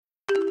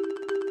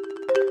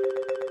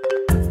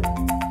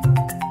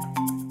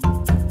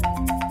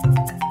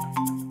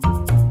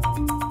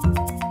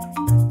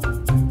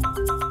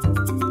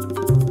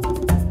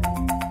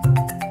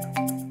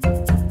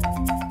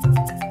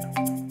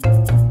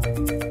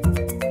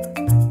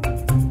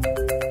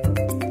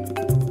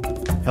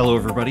Hello,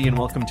 everybody, and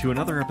welcome to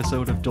another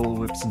episode of Dole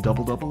Whips and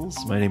Double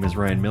Doubles. My name is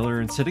Ryan Miller,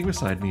 and sitting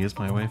beside me is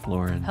my wife,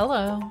 Lauren.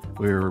 Hello.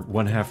 We're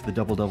one half of the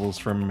Double Doubles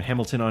from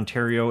Hamilton,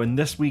 Ontario, and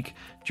this week,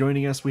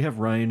 joining us, we have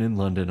Ryan in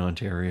London,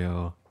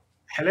 Ontario.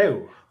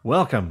 Hello.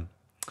 Welcome.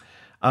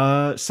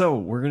 So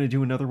we're going to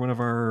do another one of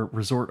our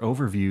resort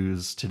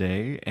overviews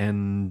today,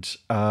 and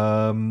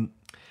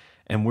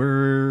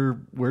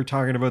we're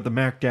talking about the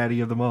Mac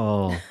Daddy of them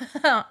all,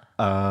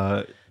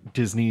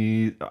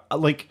 Disney.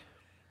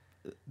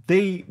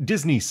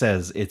 Disney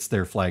says it's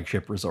their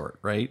flagship resort,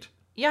 right?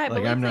 Yeah, I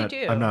believe they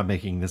do. I'm not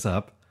making this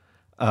up.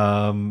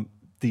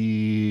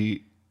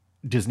 The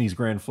Disney's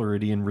Grand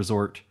Floridian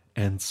Resort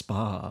and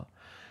Spa.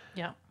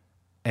 Yeah.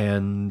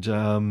 And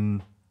I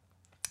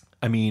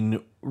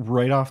mean,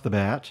 right off the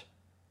bat,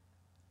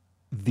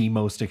 the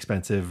most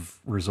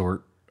expensive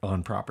resort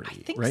on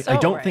property. I think right? so, I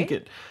don't right? think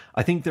it.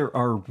 I think there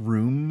are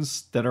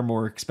rooms that are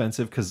more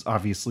expensive because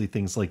obviously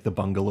things like the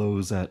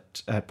bungalows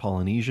at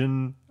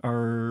Polynesian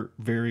are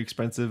very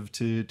expensive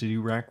to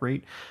do rack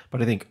rate.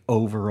 But I think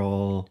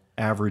overall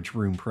average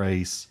room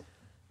price,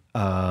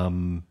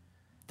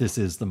 this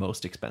is the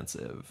most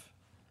expensive.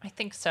 I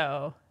think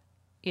so.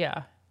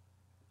 Yeah.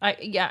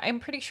 I'm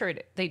pretty sure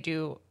they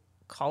do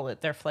call it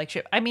their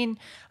flagship. I mean,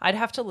 I'd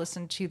have to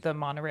listen to the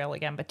monorail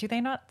again, but do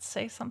they not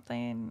say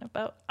something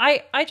about...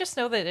 I just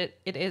know that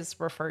it is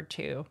referred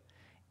to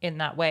in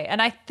that way. And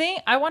I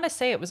want to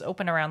say it was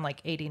open around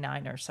like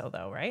 89 or so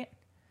though, right?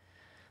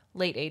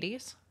 Late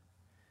 80s?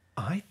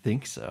 I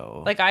think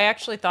so. Like I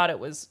actually thought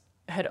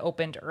had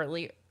opened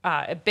early,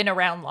 been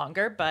around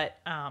longer, but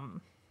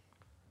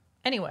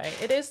anyway,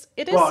 it is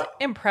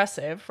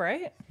impressive,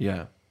 right?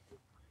 Yeah.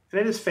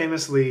 And it is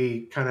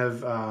famously kind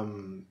of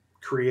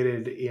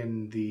created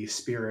in the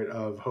spirit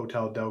of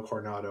Hotel Del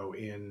Coronado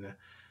in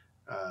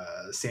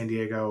San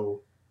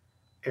Diego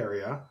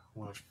area.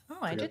 Oh,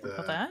 I didn't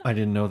know that. I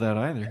didn't know that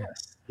either.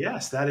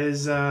 Yes, that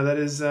is.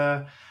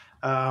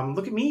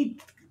 Look at me,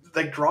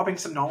 like dropping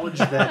some knowledge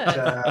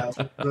that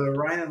the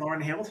Ryan and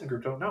Lauren Hamilton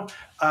group don't know.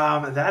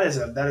 That's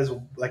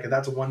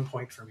 1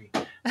 point for me.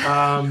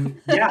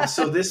 Yeah,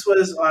 so this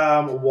was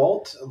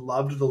Walt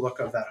loved the look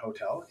of that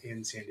hotel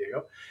in San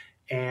Diego,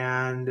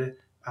 and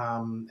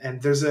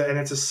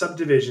it's a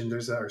subdivision.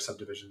 There's a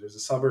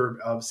suburb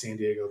of San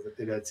Diego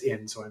that's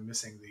in. So I'm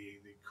missing the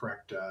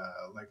correct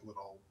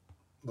little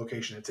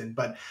location it's in,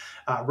 but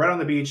right on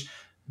the beach,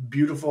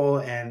 beautiful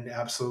and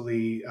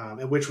absolutely,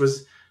 which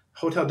was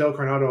Hotel Del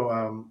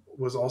Coronado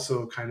was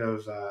also kind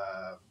of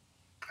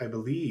I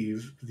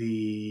believe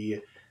this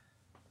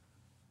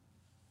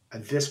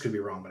could be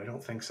wrong, but I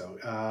don't think so.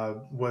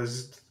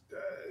 Was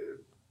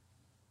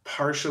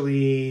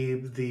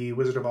partially the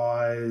Wizard of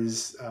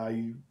Oz,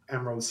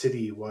 Emerald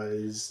City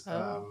was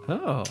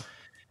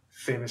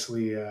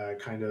famously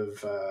kind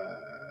of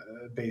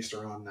based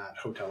around that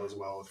hotel as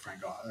well with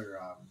Frank Oz.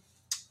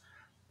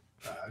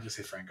 I was going to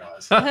say Frank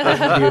Oz.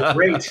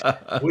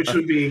 Which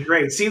would be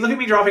great. See, look at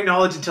me dropping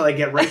knowledge until I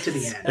get right to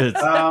the end.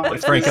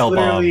 It's Frank L.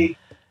 Bob.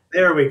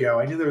 There we go.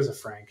 I knew there was a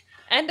Frank.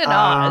 And an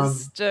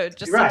Oz.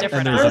 Just right. a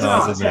different and Oz. there's an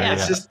Oz in there, Yeah,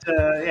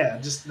 yeah.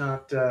 it's just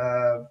not,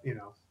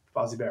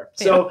 Fozzie Bear.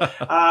 So,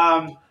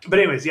 but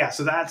anyways, yeah.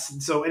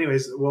 So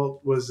anyways,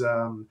 Walt was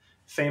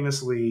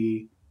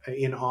famously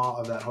in awe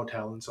of that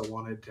hotel, and so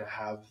wanted to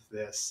have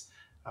this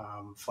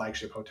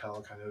flagship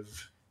hotel kind of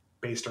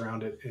based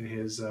around it in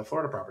his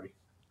Florida property.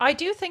 I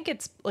do think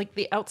it's like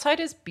the outside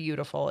is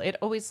beautiful. It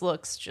always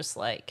looks just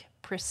like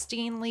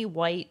pristinely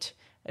white.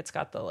 It's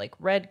got the like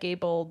red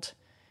gabled.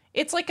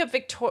 It's like a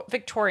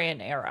Victorian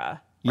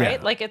era, right?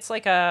 Yeah. Like it's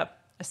like a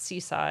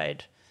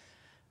seaside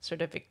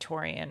sort of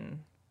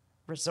Victorian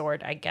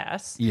resort, I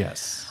guess.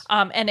 Yes.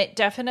 And it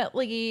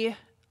definitely,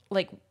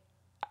 like,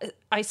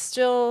 I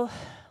still,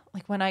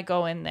 like, when I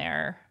go in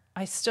there,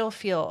 I still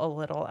feel a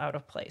little out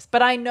of place.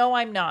 But I know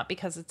I'm not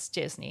because it's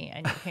Disney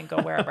and you can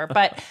go wherever.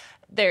 But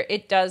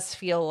it does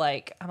feel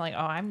like, I'm like,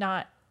 oh,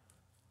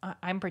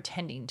 I'm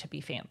pretending to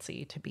be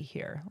fancy to be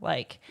here.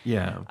 Like,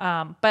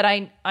 yeah. But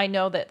I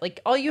know that, like,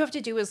 all you have to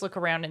do is look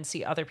around and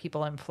see other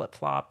people in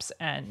flip-flops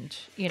and,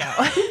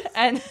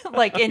 and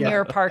like in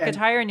your park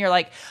attire, and you're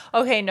like,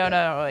 okay,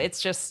 no.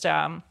 It's just,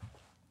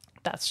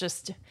 that's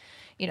just,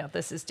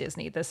 this is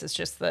Disney. This is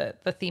just the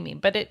theming,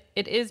 but it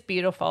is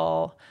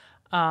beautiful.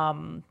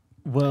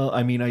 Well,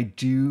 I mean, I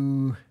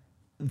do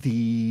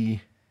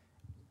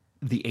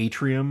the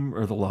atrium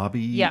or the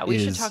lobby. Yeah, we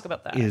should talk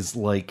about that. Is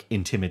like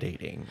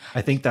intimidating.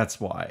 I think that's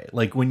why.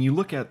 Like when you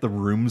look at the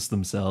rooms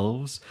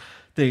themselves,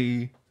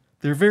 they're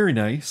very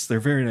nice. They're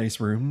very nice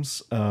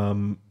rooms.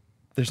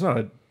 There's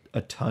not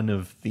a ton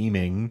of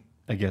theming,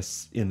 I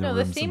guess, in the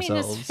rooms themselves.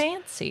 No, the theming is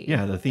fancy.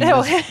 Yeah, the theme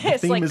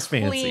is like is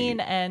fancy. Clean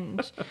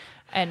and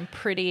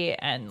pretty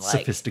and like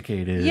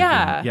sophisticated.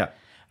 Yeah. Yeah.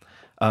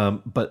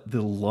 But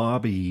the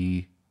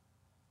lobby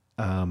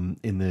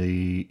in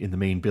the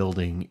main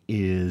building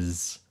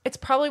it's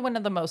probably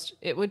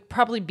it would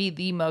probably be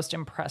the most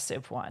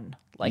impressive one,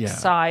 like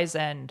size,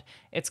 and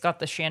it's got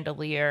the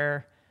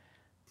chandelier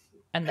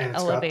and the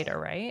elevator,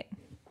 right?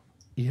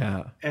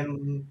 Yeah.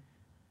 And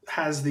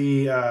has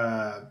the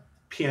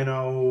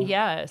piano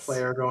Yes.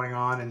 player going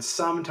on, and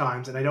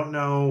sometimes, and I don't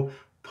know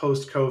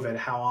post-COVID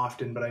how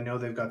often, but I know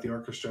they've got the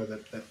orchestra that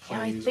Yeah, I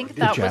plays. think or The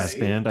that did was- jazz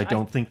play. band. I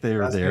don't think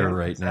they're Jazz there band?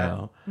 right Is that-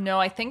 now. No,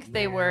 I think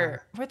they Yeah.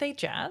 were they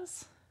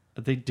jazz?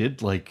 They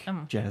did like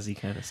jazzy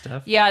kind of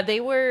stuff. Yeah, they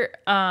were.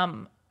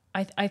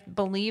 I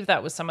believe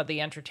that was some of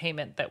the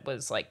entertainment that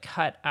was like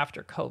cut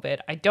after COVID.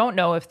 I don't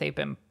know if they've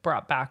been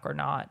brought back or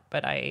not,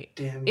 but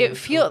Damn you, it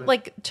feel COVID.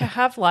 like to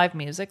have live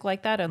music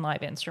like that and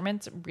live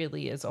instruments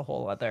really is a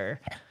whole other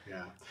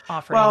Yeah.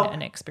 offering Well-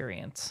 and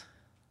experience.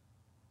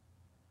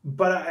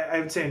 But I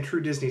would say in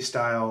true Disney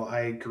style,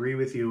 I agree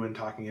with you in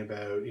talking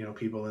about,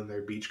 people in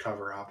their beach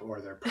cover up or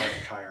their park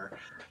attire.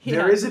 Yeah.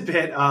 There is a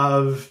bit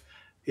of,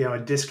 a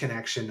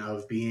disconnection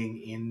of being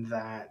in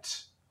that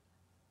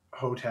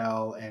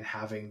hotel and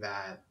having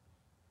that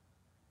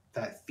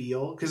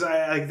feel. Because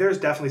there's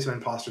definitely some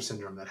imposter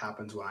syndrome that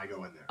happens when I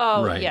go in there.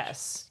 Oh Right.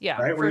 yes, yeah,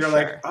 Right? Where for you're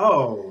sure. like,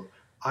 oh,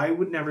 I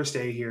would never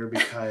stay here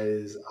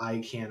because I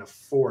can't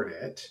afford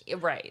it.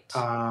 Right.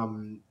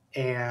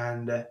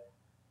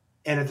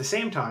 And at the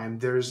same time,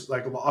 there's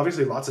like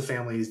obviously lots of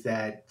families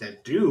that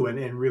do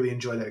and really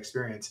enjoy that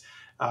experience.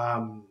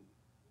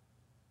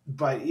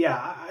 But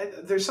yeah,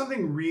 there's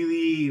something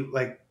really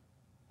like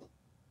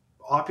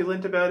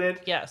opulent about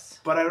it. Yes.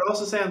 But I would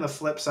also say on the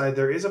flip side,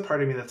 there is a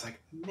part of me that's like,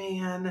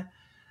 man,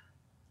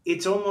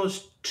 it's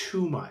almost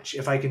too much,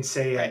 if I can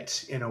say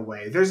it in a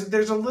way.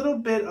 There's a little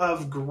bit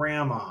of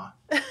grandma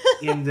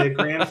in the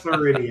Grand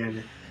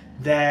Floridian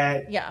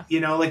that, Yeah.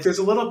 like there's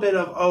a little bit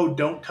of, oh,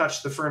 don't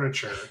touch the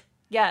furniture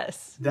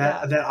Yes.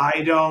 that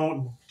I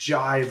don't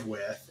jive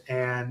with.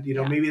 And,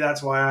 Yeah. maybe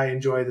that's why I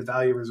enjoy the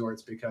value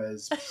resorts,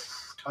 because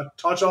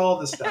touch all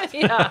the stuff.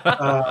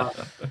 Yeah.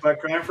 But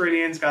Grand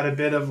Floridian's got a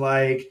bit of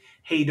like,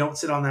 hey, don't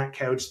sit on that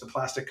couch. The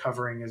plastic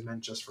covering is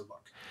meant just for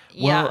look.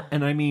 Yeah. Well,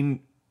 and I mean,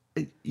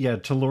 yeah,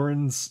 to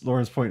Lauren's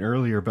point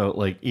earlier about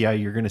like, yeah,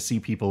 you're going to see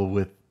people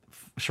with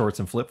shorts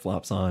and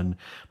flip-flops on,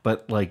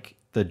 but like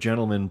the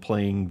gentleman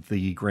playing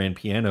the grand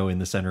piano in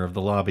the center of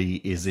the lobby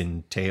is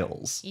in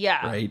tails.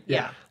 Yeah. Right?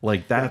 Yeah.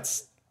 Like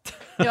that's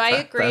No, I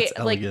agree. That's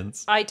Like,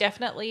 elegance. I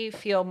definitely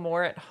feel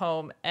more at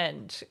home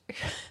and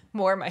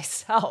more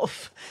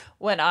myself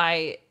when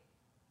I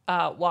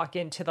walk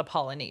into the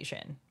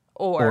Polynesian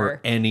or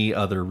any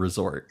other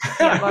resort.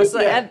 yeah,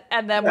 mostly. Yeah.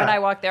 And then when Yeah. I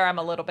walk there, I'm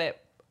a little bit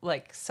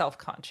like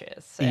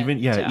self-conscious.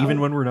 Even and, even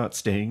when we're not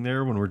staying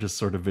there, when we're just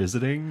sort of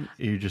visiting,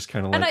 you just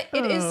kind of and like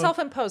it is "Oh."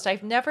 self-imposed.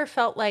 I've never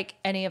felt like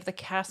any of the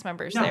cast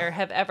members No. there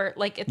have ever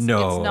like it's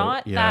No,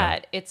 not yeah.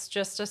 that. It's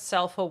just a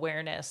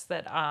self-awareness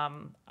that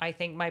I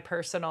think my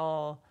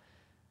personal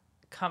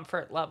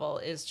comfort level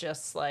is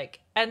just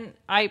like, and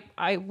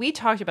we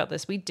talked about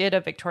this. We did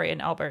a Victoria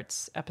and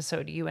Albert's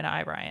episode, you and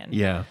I, Ryan.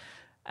 Yeah,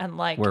 And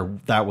like where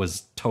that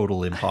was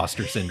total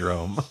imposter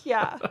syndrome.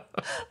 yeah.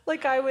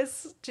 Like I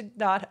was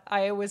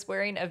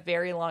wearing a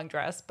very long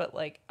dress, but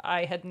like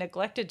I had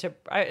neglected to,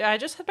 I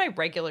just had my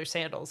regular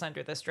sandals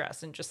under this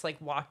dress and just like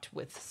walked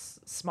with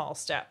small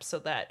steps so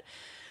that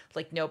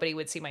like nobody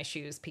would see my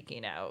shoes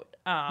peeking out.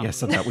 Yeah,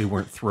 so that we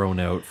weren't thrown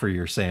out for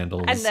your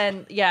sandals. And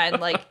then, yeah.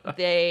 And like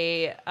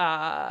they,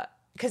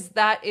 cause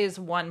that is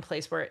one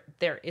place where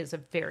there is a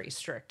very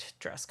strict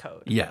dress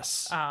code.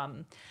 yes,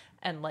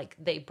 And like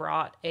they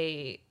brought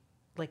a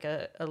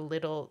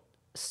little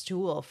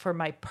stool for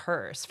my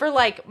purse, for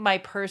like my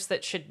purse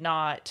that should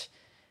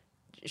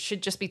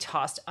just be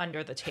tossed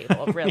under the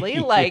table, really.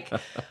 Like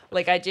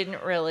I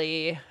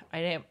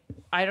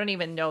don't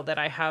even know that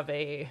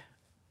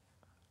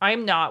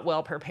I'm not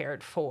well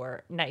prepared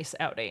for nice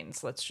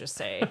outings, let's just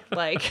say.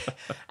 Like,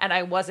 and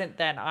I wasn't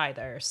then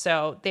either.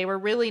 So they were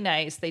really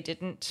nice. They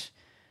didn't,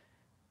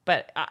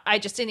 but I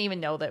just didn't even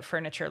know that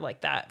furniture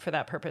like that for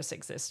that purpose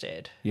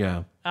existed.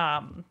 yeah.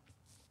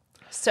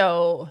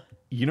 So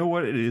You know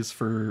what it is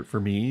for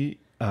me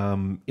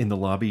in the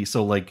lobby?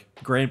 So like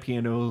grand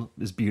piano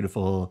is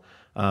beautiful.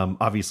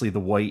 Obviously the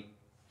white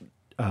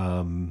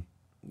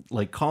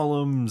like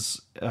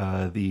columns,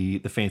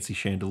 the fancy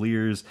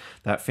chandeliers,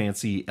 that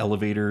fancy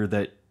elevator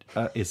that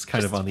is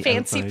kind Just of on the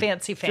fancy, outside.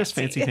 fancy, Just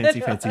fancy.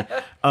 fancy.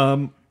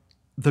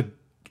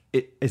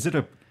 Is it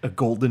a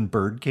golden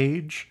bird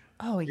cage?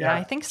 oh yeah, Yeah.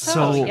 I think so.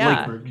 So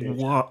yeah.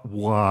 like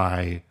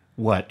why?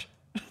 What?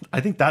 I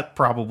think that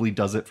probably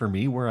does it for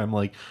me, where I'm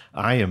like,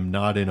 I am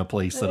not in a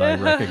place that I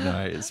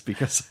recognize,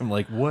 because I'm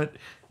like, what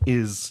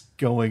is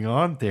going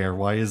on there?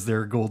 Why is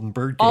there a golden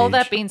bird cage? All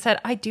that being said,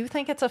 I do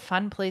think it's a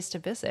fun place to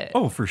visit.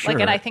 Oh, for sure. Like,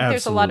 and I think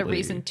there's a lot of Absolutely.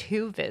 reason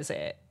to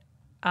visit.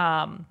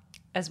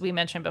 As we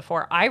mentioned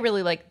before, I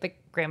really like the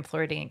Grand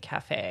Floridian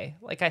Cafe.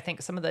 Like, I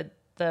think some of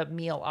the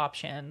meal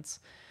options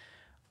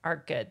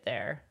are good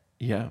there.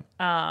 Yeah.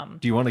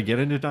 Do you want to get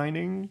into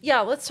dining? Yeah,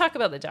 let's talk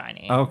about the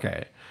dining.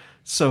 Okay.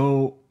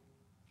 So,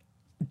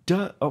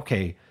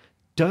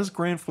 does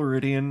Grand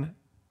Floridian,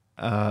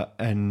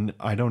 and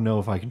I don't know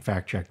if I can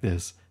fact check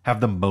this, have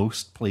the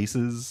most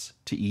places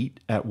to eat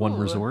at one Ooh.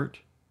 resort?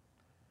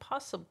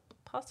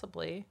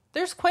 Possibly.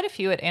 There's quite a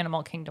few at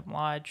Animal Kingdom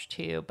Lodge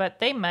too, but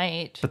they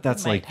might. But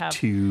that's might like have,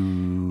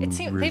 two It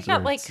seems- resorts they've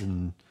got, like-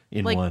 in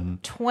like one.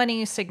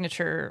 20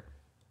 signature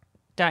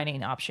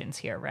dining options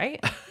here,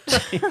 right?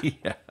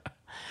 Yeah.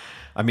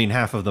 I mean,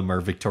 half of them are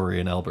Victoria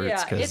and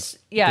Albert's.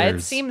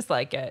 It seems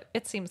like it.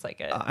 It seems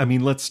like it. I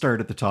mean, let's start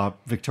at the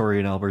top. Victoria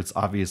and Albert's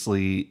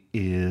obviously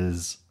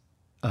is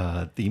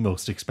the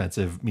most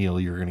expensive meal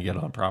you're going to get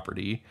on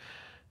property.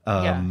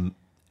 And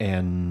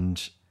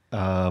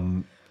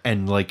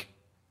like,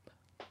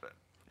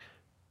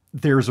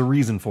 there's a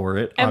reason for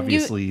it. And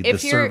obviously, the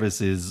service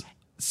is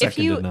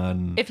second to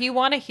none. If you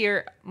want to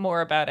hear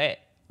more about it,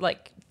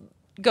 like,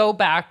 go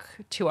back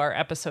to our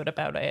episode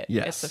about it.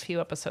 Yes. It's a few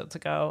episodes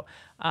ago.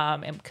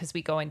 And because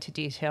we go into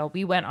detail,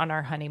 we went on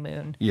our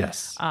honeymoon.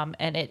 Yes.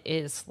 And it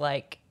is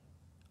like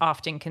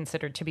often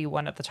considered to be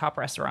one of the top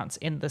restaurants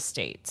in the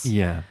States.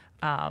 Yeah.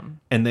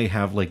 And they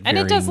have like and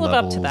varying it does live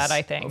levels, up to that,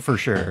 I think. For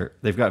sure.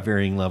 They've got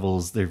varying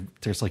levels.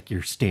 There's like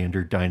your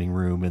standard dining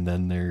room, and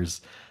then there's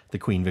the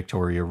Queen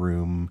Victoria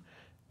room,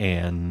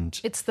 and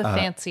it's the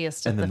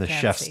fanciest of and then the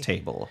fancy. chef's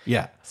table.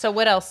 Yeah. So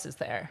what else is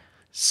there?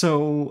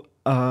 So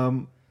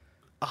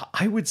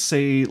I would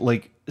say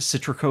like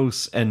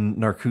Citricos and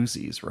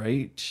Narcoossee's,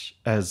 right?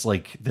 As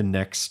like the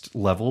next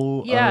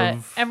level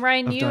of and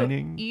Ryan, of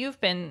dining.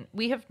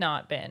 we have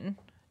not been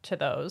to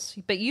those,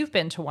 but you've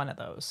been to one of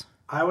those.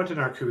 I went to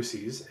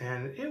Narcoossee's,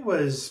 and it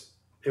was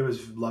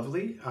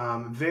lovely.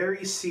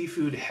 Very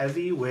seafood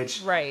heavy,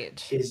 which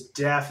is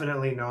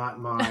definitely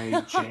not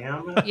my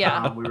jam.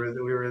 Yeah, we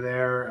were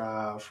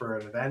there for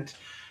an event,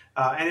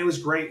 and it was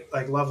great,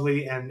 like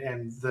lovely,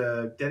 and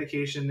the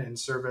dedication and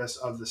service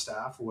of the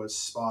staff was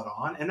spot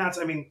on. And that's,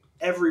 I mean,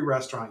 every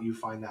restaurant you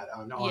find that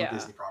on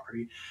Disney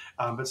property,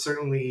 but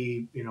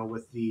certainly, you know,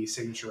 with the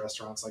signature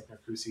restaurants like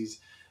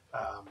Narcoossee's.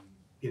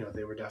 You know,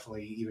 they were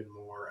definitely even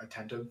more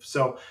attentive.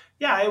 So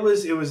yeah, it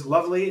was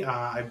lovely.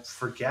 I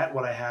forget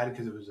what I had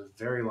because it was a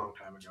very long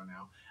time ago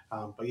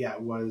now. But yeah,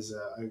 it was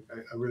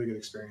a really good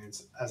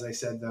experience. As I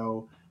said,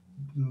 though,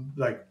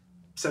 like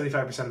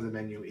 75% of the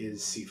menu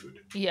is seafood.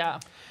 Yeah.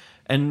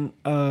 And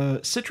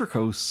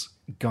Citricos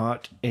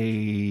got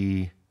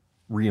a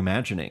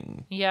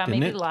reimagining. Yeah,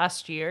 maybe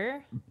last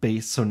year.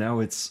 So now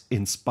it's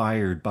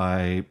inspired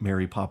by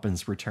Mary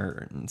Poppins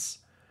Returns.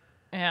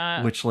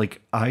 Yeah, which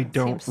like I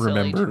don't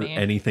remember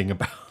anything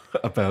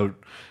about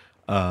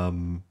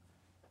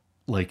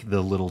like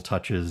the little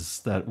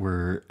touches that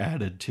were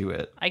added to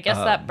it. I guess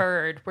that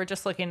bird. We're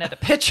just looking at a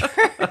picture.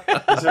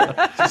 is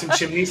there some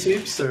chimney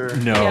sweeps or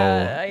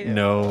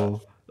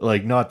no,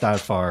 like not that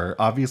far.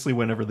 Obviously,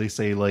 whenever they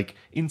say like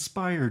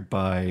inspired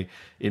by,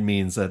 it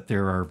means that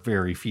there are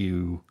very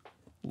few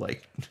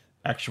like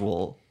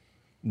actual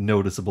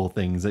noticeable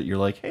things that you're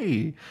like,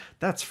 hey,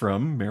 that's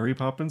from Mary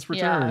Poppins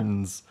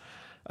Returns.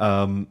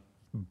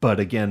 But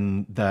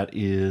again, that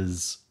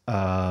is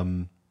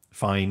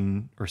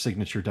fine or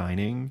signature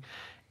dining,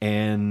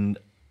 and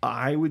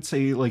I would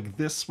say like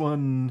this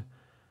one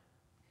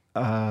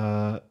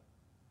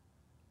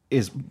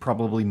is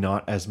probably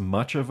not as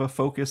much of a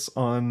focus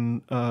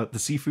on the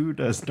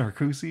seafood as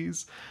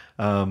Narcoossee's,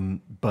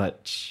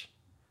 but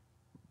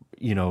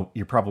you know,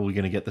 you're probably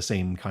going to get the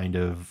same kind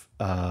of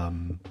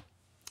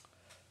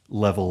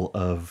level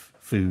of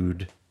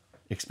food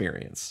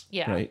experience,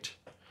 right?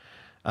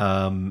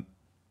 And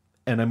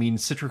I mean,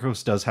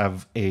 Citricos does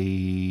have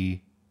a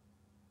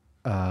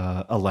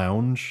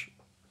lounge,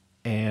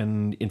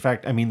 and in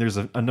fact, I mean, there's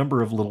a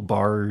number of little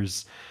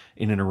bars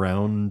in and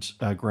around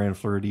Grand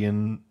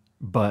Floridian,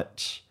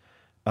 but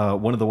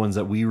one of the ones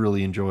that we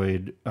really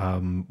enjoyed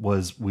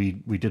was we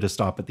did a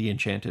stop at the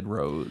Enchanted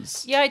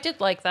Rose. Yeah, I did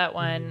like that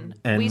one.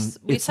 And we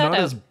it's not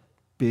as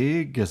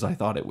big as I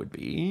thought it would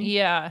be.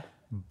 Yeah,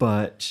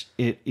 but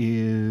it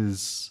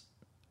is.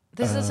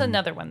 This is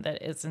another one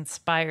that is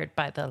inspired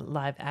by the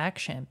live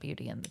action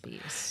Beauty and the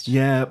Beast.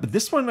 Yeah, but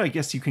this one, I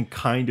guess you can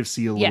kind of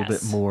see a little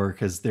bit more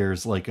because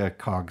there's like a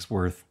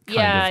Cogsworth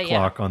kind of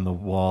clock on the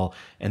wall,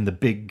 and the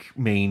big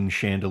main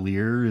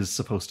chandelier is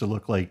supposed to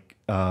look like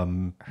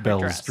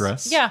Belle's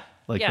dress. Yeah.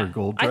 Like her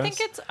gold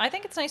dress. I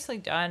think it's nicely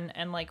done,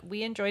 and like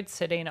we enjoyed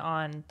sitting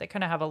on. They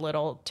kind of have a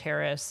little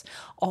terrace.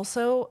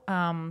 Also,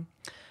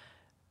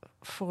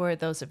 for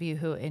those of you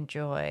who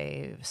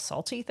enjoy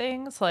salty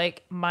things,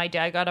 like my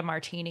dad got a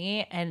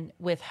martini and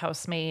with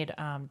house-made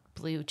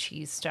blue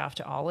cheese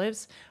stuffed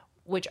olives,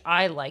 which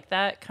I like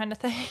that kind of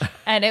thing.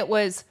 And it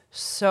was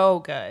so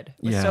good.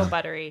 It was so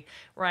buttery.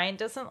 Ryan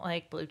doesn't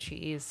like blue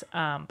cheese,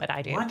 but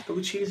I do. What?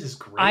 Blue cheese is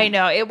great. I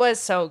know. It was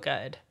so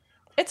good.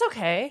 It's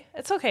okay.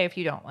 It's okay if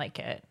you don't like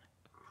it.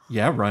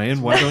 Yeah,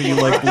 Ryan, why don't you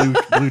like blue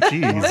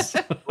cheese?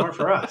 Or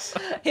for us.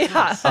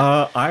 Yeah.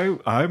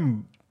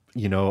 I'm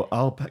you know,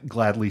 I'll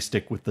gladly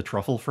stick with the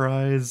truffle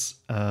fries.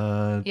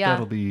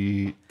 That'll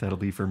be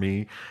for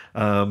me.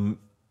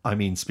 I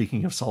mean,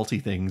 speaking of salty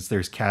things,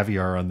 there's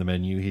caviar on the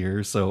menu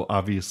here, so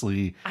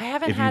obviously, I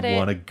haven't if had you it.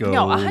 Want to go,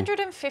 no,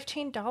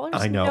 $115.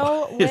 I know.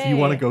 No if you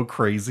want to way. go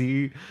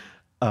crazy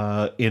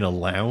in a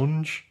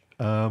lounge,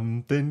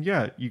 then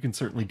yeah, you can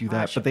certainly do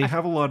that. But they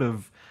have a lot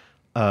of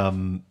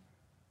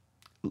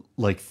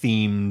like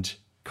themed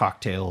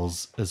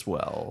cocktails as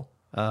well.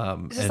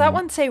 Does that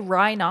one say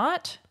Rye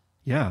Not?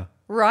 Yeah.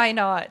 Rye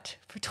Not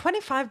for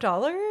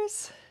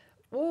 $25?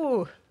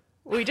 Ooh.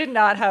 We did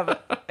not have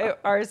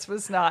ours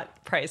was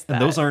not priced that.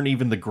 And those aren't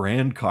even the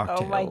grand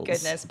cocktails. Oh my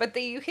goodness! But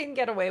you can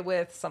get away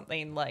with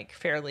something like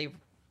fairly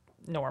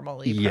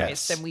normally priced,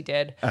 Yes. and we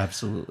did.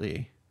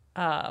 Absolutely.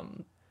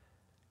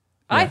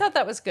 I thought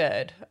that was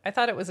good. I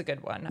thought it was a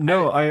good one.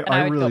 No, and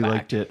I would go really back.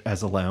 liked it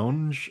as a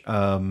lounge.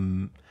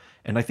 And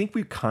I think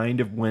we kind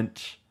of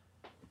went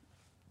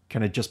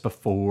kind of just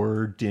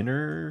before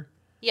dinner.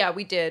 Yeah,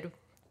 we did.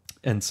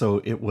 And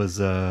so it was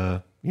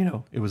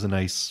it was a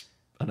nice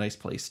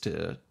place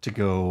to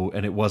go,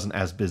 and it wasn't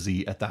as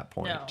busy at that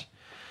point.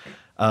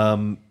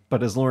 No.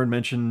 But as Lauren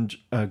mentioned,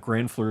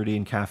 Grand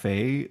Floridian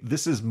Cafe,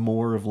 this is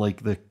more of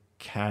like the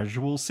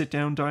casual sit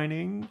down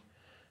dining.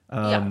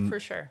 Yeah, for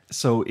sure.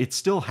 So it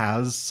still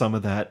has some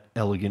of that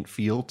elegant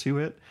feel to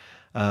it,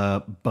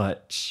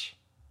 but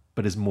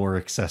is more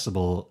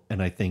accessible,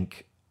 and I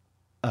think,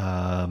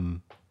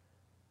 can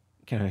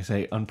I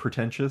say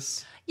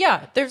unpretentious?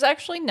 Yeah, there's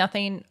actually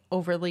nothing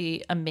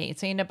overly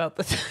amazing about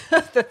the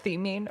the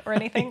theming or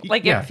anything.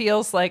 Like Yeah. it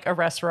feels like a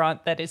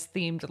restaurant that is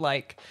themed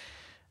like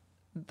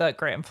the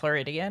Grand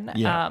Floridian.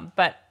 Yeah.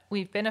 But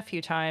we've been a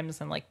few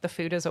times, and like the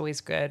food is always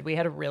good. We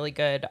had a really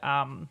good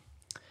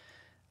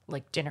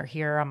like dinner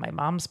here on my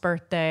mom's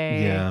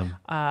birthday.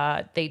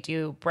 Yeah. They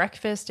do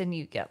breakfast, and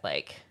you get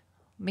like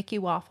Mickey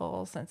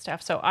waffles and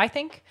stuff. So I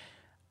think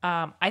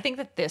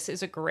that this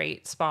is a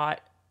great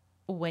spot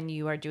when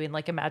you are doing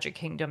like a Magic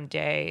Kingdom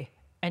day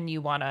and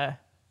you want to,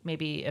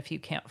 maybe if you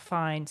can't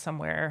find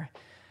somewhere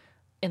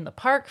in the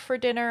park for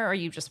dinner, or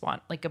you just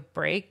want like a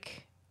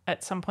break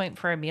at some point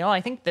for a meal,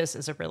 I think this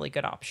is a really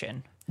good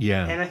option.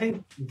 Yeah. And I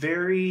think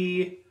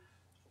very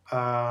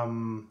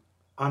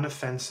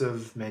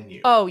unoffensive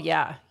menu. Oh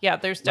yeah. Yeah.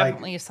 There's Like-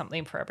 definitely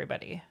something for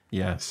everybody.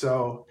 Yeah.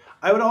 So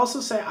I would also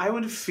say I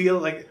would feel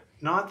like,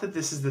 not that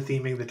this is the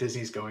theming that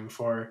Disney's going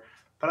for,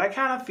 but I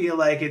kind of feel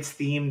like it's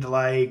themed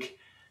like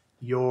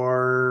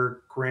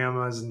your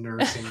grandma's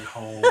nursing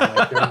home,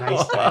 like their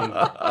nice dining,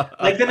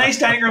 like the nice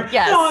dining room.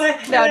 Yes. No, No,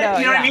 you know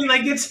what yeah. I mean?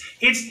 Like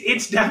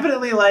it's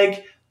definitely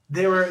like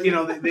they were,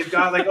 they've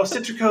got like,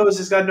 Citrico's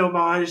has got an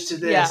homage to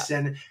this,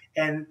 and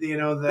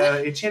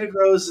the Enchanted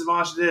Rose is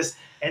homage to this,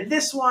 and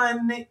this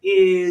one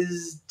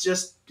is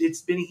just,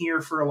 it's been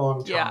here for a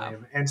long time, Yeah.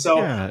 and so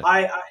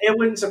Yeah. it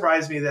wouldn't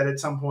surprise me that at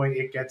some point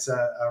it gets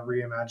a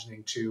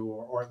reimagining too,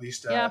 or at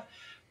least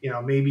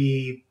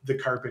maybe the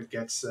carpet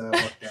gets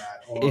looked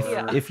at,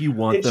 or If you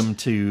want them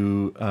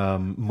to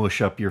mush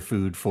up your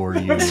food for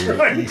you, That's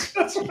right.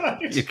 That's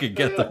right. you could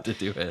get them to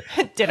do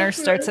it. Dinner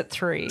starts at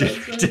 3.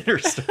 Dinner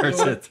starts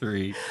at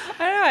 3.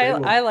 I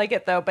don't know. I like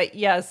it though, but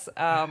yes,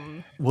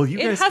 Well, you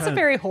it guys has a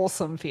very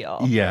wholesome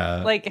feel.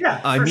 yeah. Like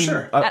Yeah. I For mean,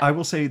 sure. I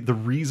will say the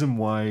reason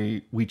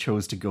why we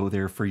chose to go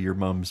there for your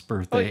mom's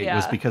birthday yeah.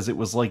 was because it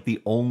was like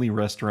the only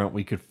restaurant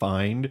we could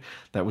find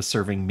that was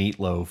serving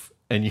meatloaf,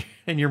 and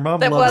your mom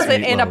that loves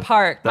wasn't in a meatloaf.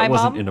 park. That My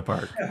wasn't mom, in a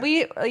park.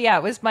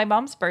 it was my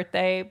mom's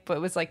birthday, but it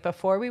was like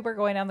before we were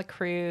going on the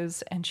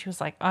cruise, and she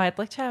was like, "Oh, I'd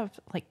like to have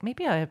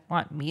maybe I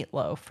want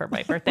meatloaf for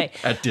my birthday."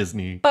 At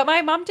Disney. But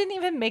my mom didn't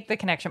even make the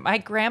connection. My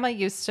grandma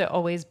used to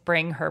always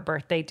bring her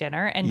birthday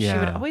dinner, and she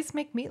would Yeah. always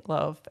make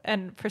meatloaf.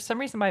 And for some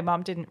reason, my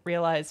mom didn't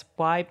realize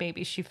why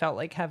maybe she felt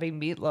like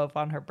having meatloaf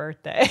on her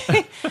birthday.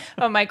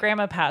 But my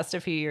grandma passed a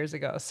few years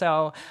ago.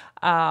 So,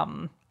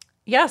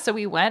 so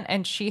we went,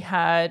 and she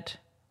had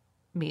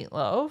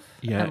meatloaf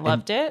and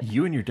loved it.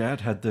 You and your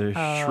dad had the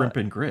shrimp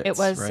and grits. It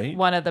was right?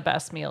 one of the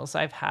best meals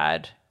I've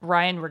had.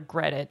 Ryan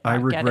regretted I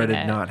not getting regretted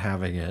it. not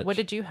having it. What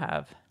did you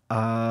have?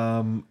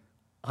 I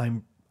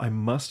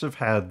must have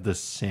had the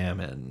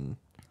salmon.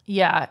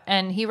 Yeah,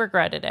 and he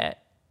regretted it.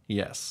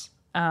 Yes.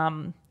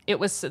 It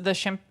was the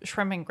shrimp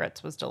and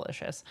grits was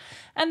delicious.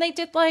 And they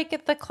did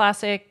like the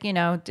classic,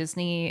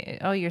 Disney,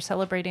 oh, you're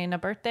celebrating a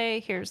birthday.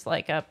 Here's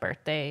like a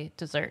birthday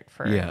dessert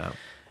for. Yeah.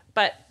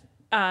 But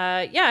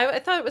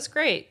I thought it was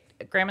great.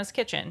 Grandma's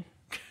kitchen.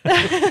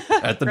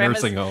 At the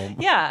Grandma's- nursing home.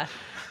 Yeah.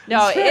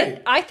 No, That's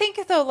right. I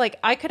think though, like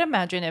I could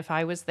imagine if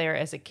I was there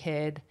as a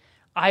kid,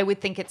 I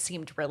would think it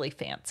seemed really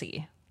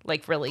fancy.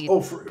 Like really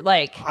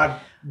a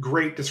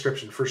great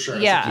description for sure.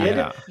 As a Yeah.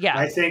 kid, Yeah.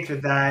 I think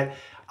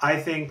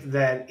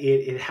that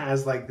it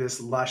has like this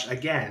lush,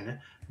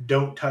 again,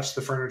 don't touch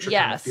the furniture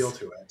kind of Yes. feel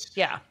to it.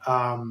 Yeah.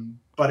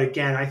 But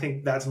again, I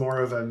think that's more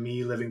of a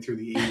me living through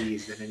the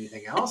 80s than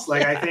anything else.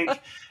 Like I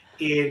think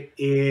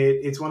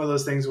it's one of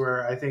those things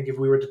where I think if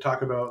we were to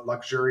talk about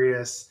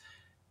luxurious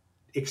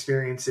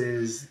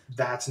experiences,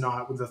 that's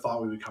not the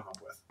thought we would come up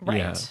with. Right.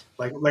 Yeah.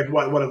 Like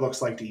what it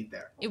looks like to eat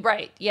there.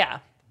 Right. Yeah.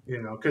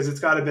 Because it's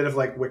got a bit of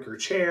like wicker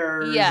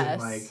chairs, Yes.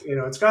 and like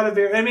it's got a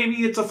very, and maybe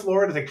it's a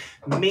Florida thing.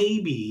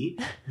 Maybe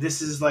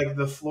this is like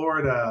the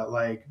Florida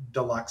like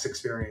deluxe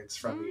experience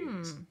from the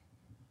 80s.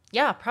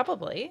 Yeah,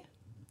 probably.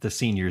 The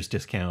seniors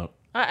discount.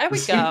 I would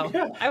go.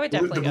 Yeah. I would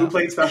definitely the go. blue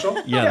plate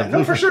special. Yeah, the no,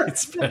 blue for sure. plate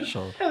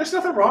special. Yeah, there's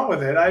nothing wrong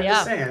with it. I'm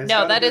just saying. It's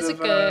No, got that is bit a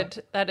of,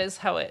 good. That is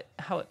how it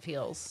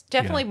feels.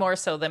 Definitely more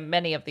so than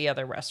many of the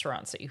other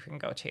restaurants that you can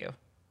go to.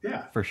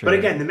 Yeah, For sure. But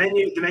again, the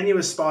menu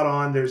is spot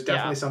on. There's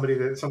definitely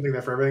Yeah. something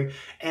there for everything,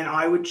 and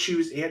I would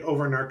choose it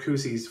over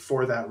Narcoossee's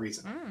for that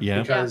reason.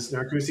 Yeah. Because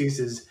Narcoossee's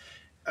is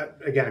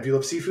again, if you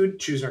love seafood,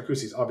 choose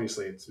Narcoossee's.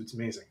 Obviously, it's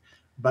amazing.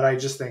 But I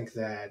just think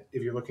that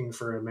if you're looking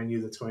for a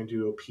menu that's going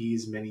to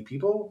appease many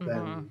people,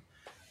 then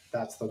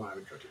that's the one I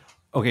would go to.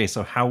 Okay,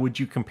 so how would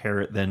you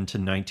compare it then to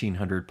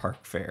 1900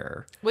 Park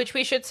Fare? Which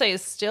we should say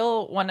is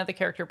still one of the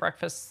character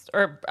breakfasts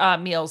or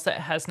meals that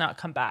has not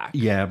come back.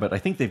 Yeah, but I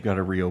think they've got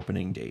a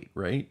reopening date,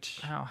 right?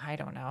 Oh, I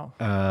don't know.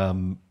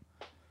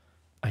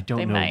 I don't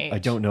They know. might. I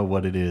don't know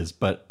what it is,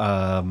 but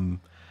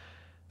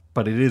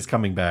it is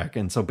coming back.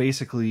 And so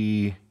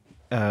basically,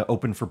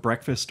 open for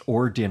breakfast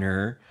or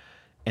dinner,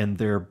 and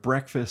their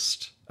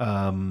breakfast,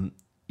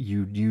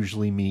 you'd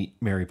usually meet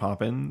Mary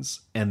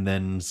Poppins, and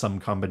then some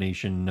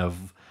combination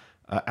of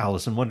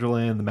Alice in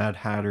Wonderland, the Mad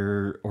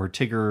Hatter, or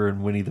Tigger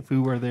and Winnie the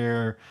Pooh are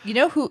there. You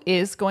know who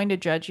is going to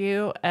judge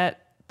you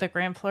at the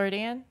Grand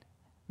Floridian?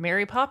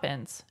 Mary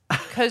Poppins.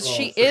 Because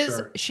she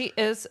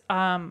is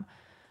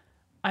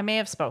I may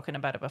have spoken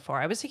about it before.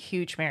 I was a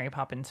huge Mary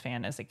Poppins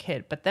fan as a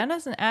kid, but then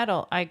as an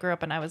adult, I grew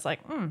up and I was like,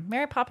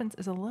 Mary Poppins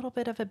is a little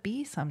bit of a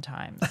bee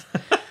sometimes.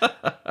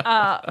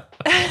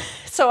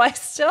 So I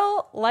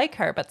still like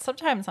her, but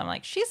sometimes I'm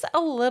like, she's a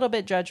little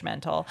bit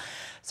judgmental.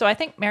 So I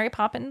think Mary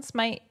Poppins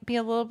might be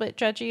a little bit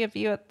judgy of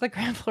you at the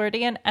Grand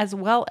Floridian, as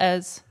well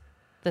as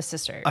the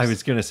sisters. I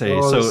was going to say,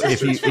 Oh, so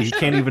if you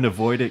can't even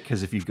avoid it,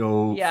 because if you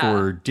go Yeah.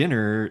 for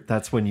dinner,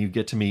 that's when you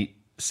get to meet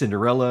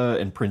Cinderella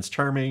and Prince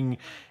Charming,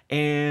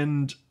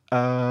 and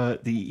the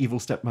evil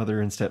stepmother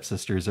and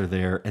stepsisters are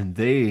there, and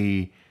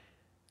they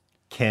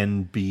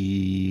can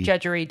be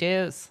Judgery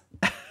do's.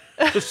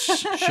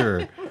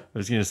 sure. I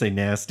was going to say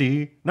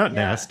nasty, not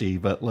nasty,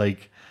 but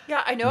like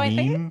Yeah, I know.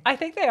 mean. I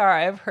think they are.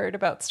 I've heard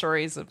about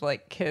stories of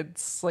like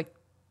kids like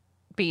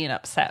being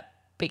upset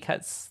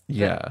because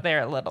Yeah.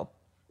 they're a little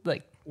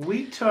like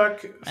We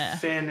took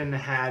Finn and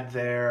had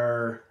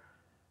there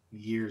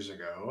years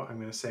ago. I'm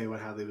going to say when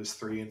Hadley was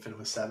 3 and Finn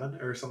was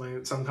 7 or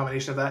something, some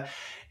combination of that.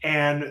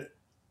 And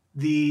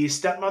the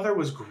stepmother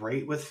was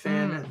great with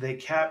Finn. They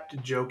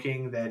kept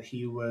joking that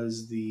he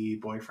was the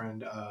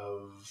boyfriend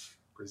of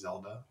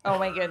Griselda. oh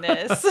my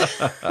goodness.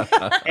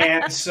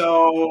 And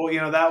so,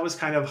 that was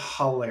kind of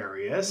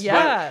hilarious.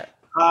 Yeah.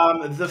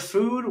 But the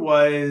food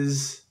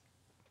was,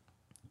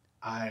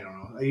 I don't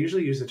know. I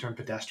usually use the term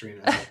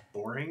pedestrian as like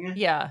boring.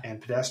 Yeah. And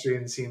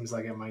pedestrian seems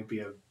like it might be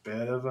a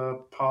bit of a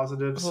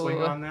positive swing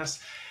Ooh. on this.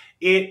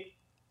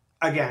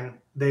 Again,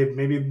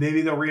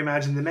 maybe they'll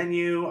reimagine the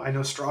menu. I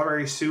know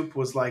strawberry soup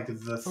was like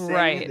the thing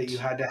Right. that you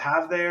had to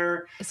have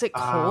there. Is it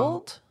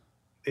cold?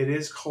 It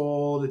is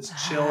cold. It's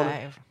chilled.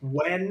 I've-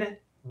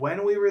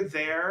 When we were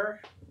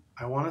there,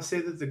 I want to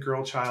say that the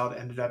girl child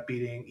ended up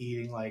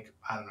eating like,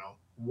 I don't know,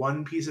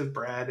 one piece of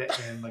bread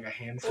and like a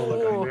handful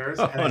of gummy bears,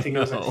 and I think it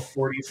was like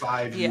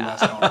 45 Yeah.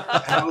 US dollars.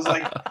 And I was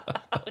like,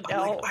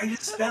 No. I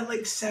just spent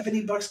like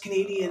 $70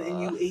 Canadian,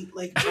 and you ate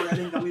like bread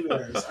and gummy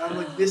bears. I'm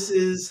like, this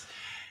is,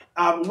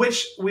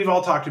 which we've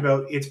all talked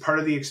about. It's part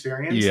of the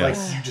experience.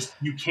 Yes. Like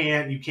you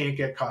can't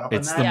get caught up.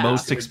 It's in the that.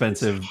 most It's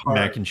expensive hard.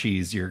 mac and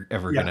cheese you're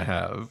ever Yeah. going to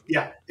have.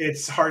 Yeah,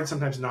 it's hard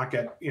sometimes to not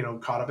get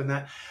caught up in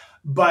that.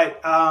 But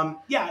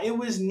it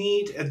was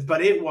neat.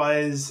 But it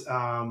was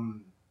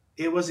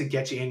a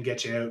get you in,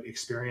 get you out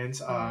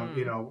experience.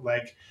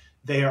 Like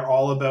they are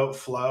all about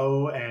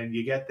flow, and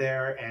you get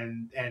there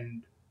and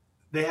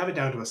they have it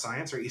down to a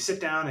science. Right, you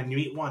sit down and you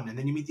meet one, and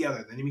then you meet the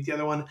other, then you meet the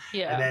other one,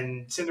 Yeah. and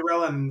then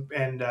Cinderella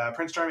and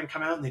Prince Charming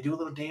come out and they do a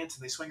little dance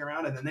and they swing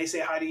around, and then they say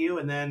hi to you,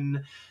 and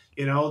then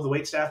the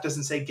wait staff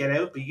doesn't say get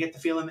out, but you get the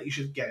feeling that you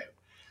should get out.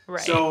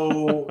 Right.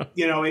 So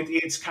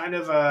it's kind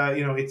of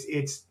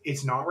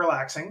it's not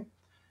relaxing.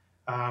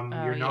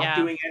 You're not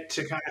doing it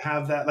to kind of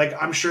have that. Like,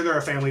 I'm sure there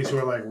are families who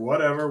are like,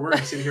 whatever, we're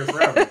gonna sit here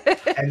forever,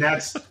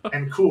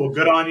 and cool,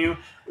 good on you.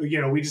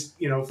 We just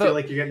feel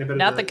like you're getting a bit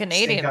Not of the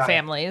Canadian stink eye.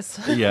 families.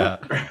 Yeah.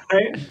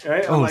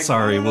 right. Oh, I'm like,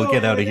 sorry. no, We'll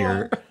get out of no.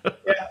 here.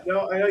 Yeah,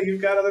 no, I know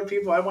you've got other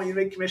people. I want you to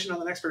make commission on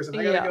the next person.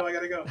 I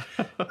gotta go.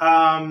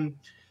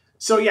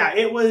 So yeah,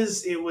 it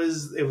was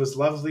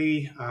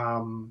lovely.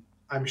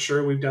 I'm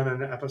sure we've done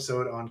an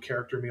episode on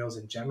character meals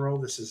in general.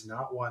 This is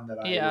not one that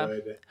I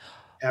would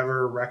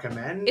ever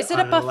recommend. Is it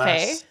a buffet?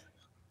 unless-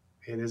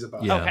 It is a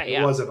buffet. Yeah. Okay, It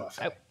yeah. was a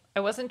buffet. I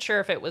wasn't sure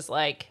if it was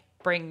like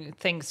bring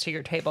things to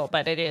your table,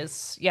 but it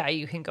is. Yeah,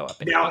 you can go up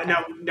and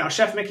Now,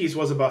 Chef Mickey's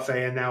was a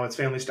buffet, and now it's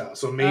family style.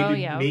 So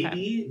maybe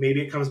okay.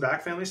 maybe it comes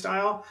back family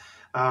style,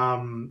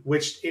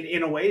 which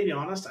in a way, to be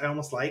honest, I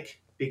almost like,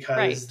 because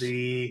Right.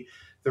 the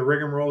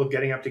rigmarole of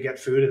getting up to get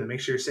food, and then make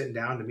sure you're sitting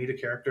down to meet a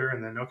character,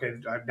 and then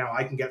now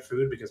I can get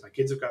food because my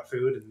kids have got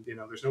food, and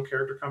there's no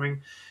character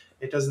coming.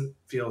 It doesn't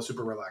feel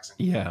super relaxing.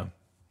 Yeah.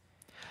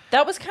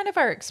 That was kind of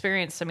our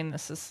experience. I mean,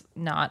 this is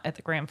not at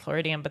the Grand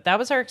Floridian, but that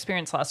was our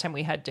experience last time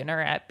we had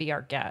dinner at Be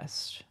Our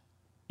Guest.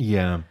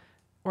 Yeah.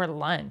 Or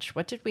lunch.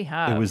 What did we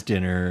have? It was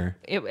dinner.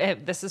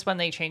 This is when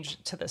they changed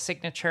it to the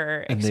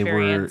signature And they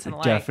were experience.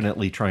 And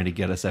definitely trying to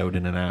get us out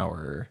in an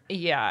hour.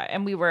 Yeah,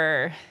 and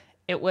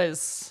it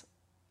was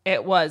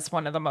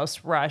one of the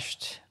most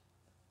rushed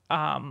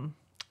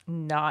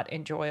not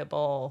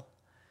enjoyable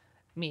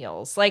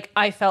meals. Like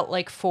I felt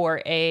like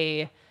for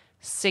a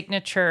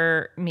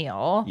signature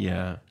meal,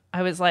 Yeah.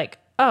 I was like,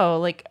 oh,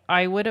 like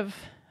I would have.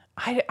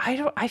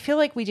 I feel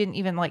like we didn't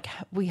even like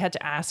we had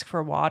to ask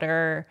for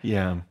water.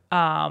 Yeah.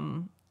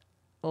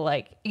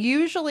 Like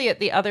usually at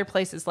the other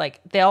places,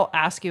 like they'll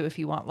ask you if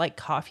you want like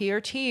coffee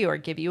or tea or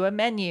give you a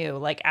menu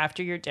like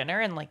after your dinner,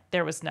 and like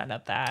there was none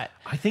of that.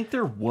 I think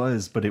there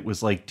was, but it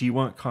was like, do you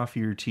want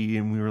coffee or tea?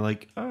 And we were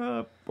like,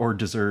 or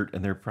dessert.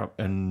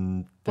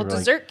 And Well,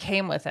 dessert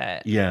came with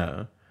it.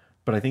 Yeah.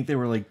 But I think they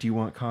were like, do you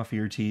want coffee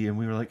or tea? And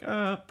we were like,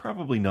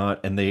 probably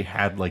not. And they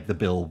had like the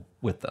bill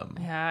with them.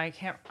 Yeah,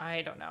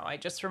 I don't know. I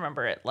just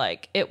remember it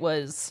like it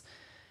was,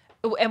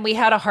 and we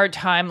had a hard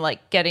time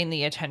like getting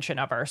the attention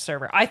of our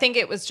server. I think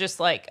it was just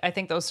like, I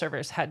think those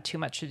servers had too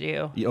much to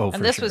do. Oh,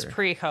 and this was sure.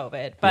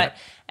 pre-COVID. But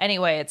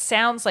anyway, it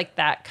sounds like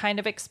that kind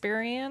of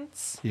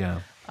experience.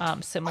 Yeah.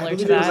 Similar I to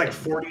believe that. it was like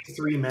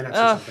 43 minutes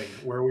or something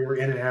where we were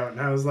in and out,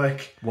 and I was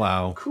like,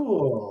 Wow.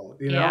 cool.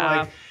 You know, Yeah.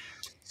 like,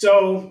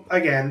 so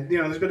again, you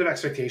know, there's a bit of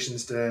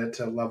expectations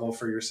to level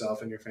for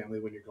yourself and your family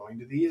when you're going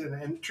to these.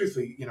 And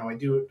truthfully, you know, I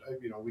do,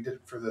 you know, we did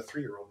it for the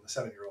 3-year-old and the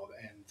 7-year-old,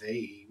 and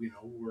they, you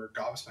know, were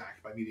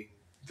gobsmacked by meeting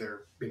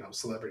their, you know,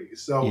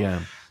 celebrities. So,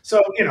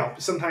 you know,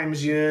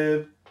 sometimes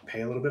you pay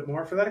a little bit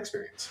more for that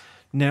experience.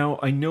 Now,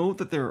 I know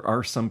that there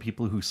are some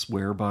people who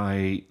swear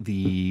by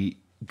the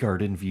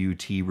Garden View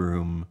tea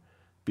room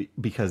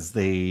because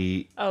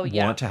they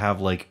want to have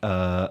like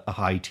a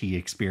high tea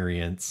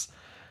experience.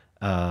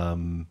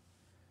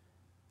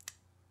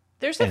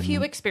 There's a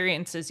few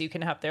experiences you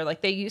can have there.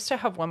 Like they used to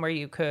have one where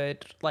you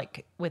could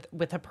like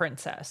with a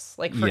princess,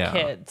 like for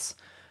kids.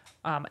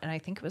 And I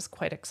think it was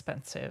quite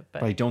expensive,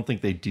 but I don't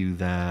think they do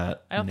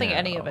that. I don't think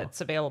any of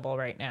it's available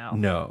right now.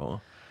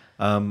 No.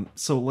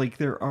 So like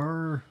there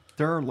are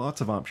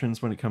lots of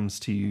options when it comes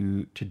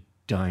to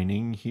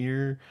dining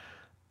here.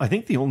 I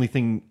think the only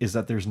thing is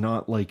that there's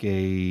not like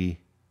a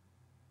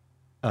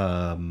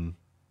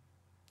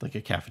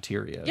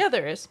cafeteria. Yeah,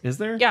 there is. Is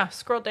there? Yeah,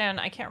 scroll down.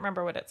 I can't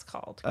remember what it's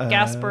called.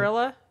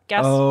 Gasparilla?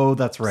 Oh,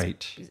 that's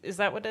right. Is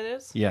that what it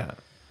is? Yeah.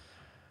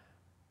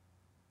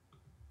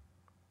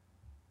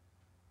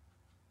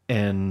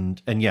 And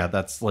yeah,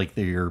 that's like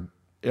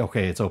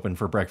it's open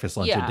for breakfast,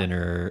 lunch, and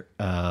dinner.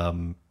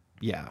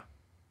 Yeah.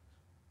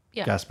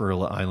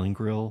 Gasparilla Island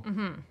Grill.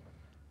 Mm-hmm.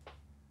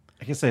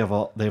 I guess they've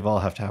all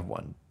have to have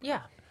one.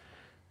 Yeah.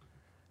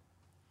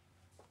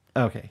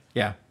 Okay.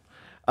 Yeah.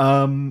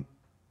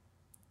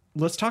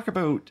 Let's talk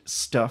about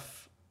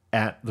stuff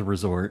at the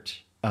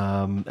resort.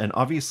 And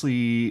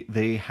obviously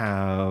they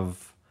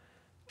have,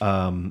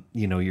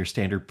 you know, your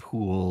standard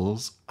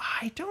pools.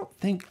 I don't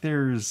think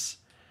there's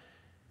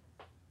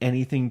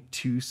anything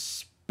too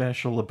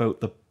special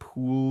about the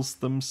pools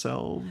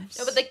themselves.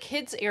 No, but the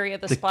kids area,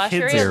 the splash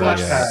area, area.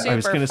 looks super I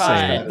was going to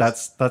say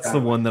that's the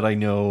one that I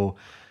know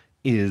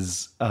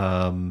is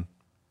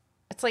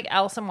it's like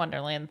Alice in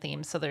Wonderland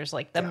theme. So there's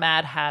like the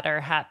Mad Hatter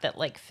hat that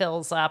like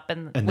fills up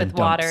and with dumps.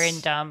 water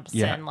and dumps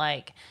and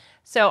like.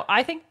 So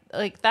I think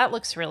like that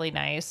looks really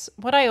nice.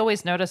 What I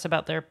always notice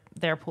about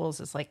their pools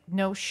is like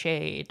no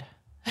shade.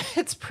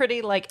 It's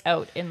pretty like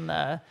out in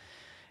the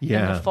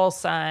full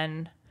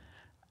sun.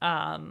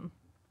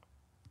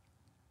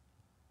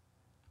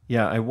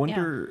 Yeah, I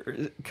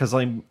wonder because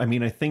I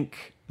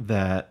think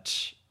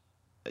that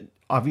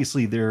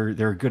obviously they're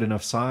a good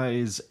enough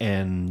size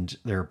and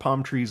there are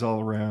palm trees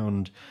all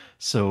around,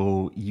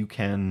 so you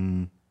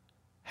can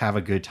have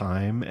a good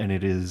time and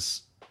it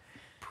is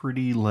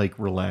pretty like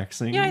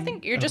relaxing. Yeah, I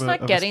think you're just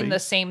not getting the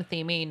same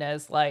theming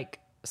as like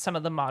some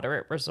of the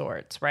moderate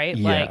resorts, right?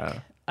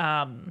 Yeah.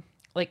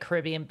 Like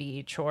Caribbean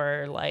Beach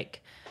or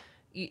like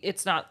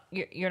it's not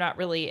you're not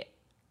really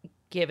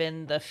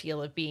given the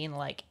feel of being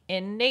like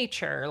in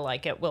nature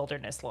like at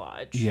Wilderness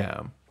Lodge.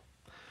 Yeah.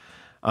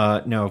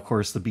 Now, of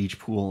course, the beach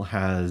pool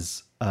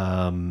has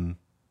a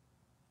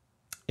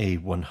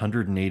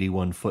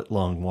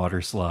 181-foot-long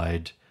water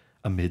slide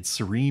amid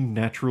serene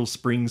natural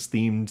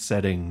springs-themed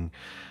setting,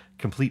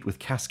 complete with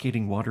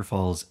cascading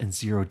waterfalls and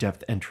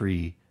zero-depth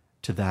entry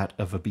to that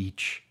of a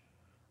beach.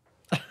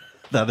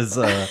 That is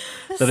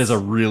a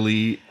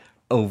really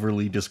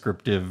overly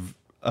descriptive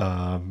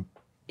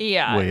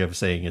way of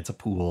saying it's a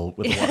pool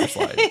with a water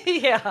slide.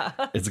 Yeah.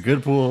 It's a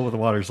good pool with a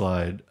water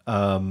slide.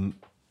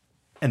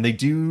 And they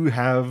do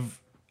have,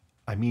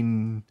 I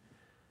mean,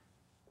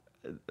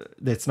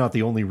 it's not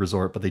the only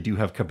resort, but they do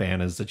have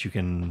cabanas that you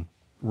can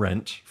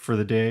rent for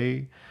the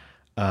day.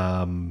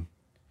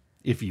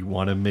 If you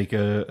want to make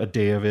a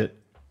day of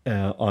it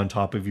on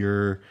top of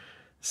your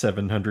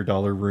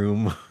 $700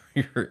 room,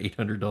 your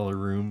 $800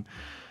 room.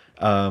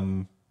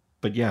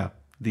 But yeah,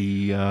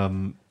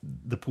 the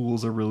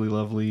pools are really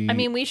lovely. I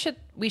mean, we should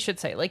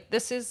say like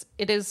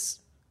it is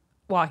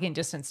walking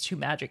distance to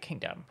Magic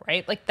Kingdom,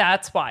 right? Like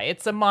that's why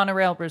it's a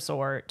monorail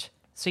resort.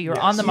 So you're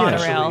on the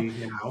monorail.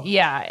 Actually,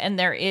 yeah. And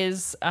there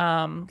is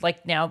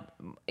like now,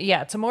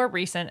 it's a more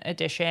recent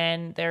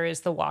addition. There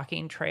is the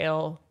walking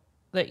trail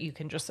that you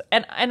can just,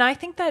 and I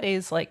think that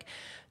is like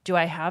Do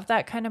I have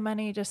that kind of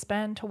money to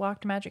spend to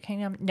walk to Magic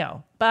Kingdom?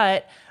 No,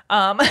 but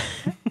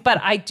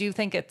but I do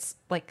think it's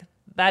like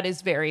that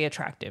is very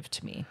attractive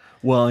to me.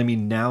 Well, I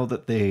mean, now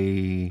that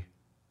they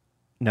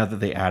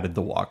added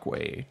the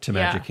walkway to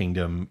Magic Yeah.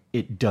 Kingdom,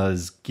 it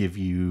does give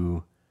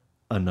you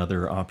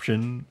another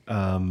option.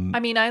 I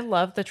mean, I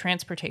love the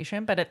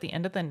transportation, but at the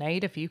end of the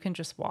night, if you can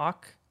just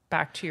walk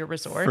back to your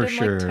resort For in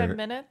sure. like 10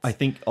 minutes. I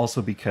think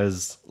also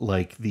because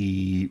like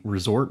the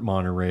resort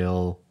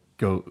monorail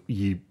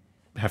you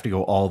have to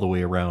go all the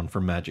way around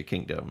from Magic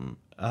Kingdom.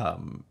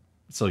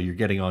 So you're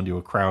getting onto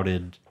a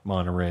crowded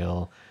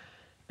monorail,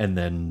 and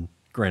then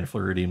Grand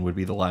Floridian would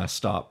be the last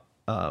stop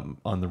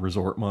on the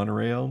resort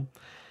monorail.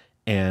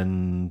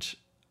 And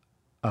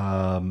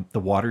the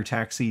water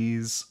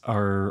taxis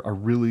are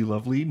really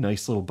lovely,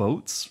 nice little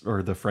boats,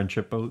 or the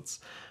friendship boats.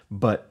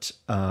 But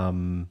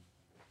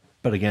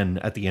again,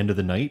 at the end of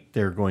the night,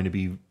 they're going to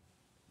be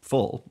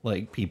full.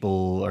 Like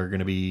people are going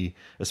to be,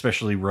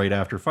 especially right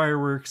after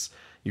fireworks,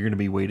 you're going to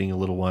be waiting a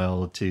little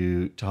while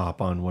to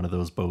hop on one of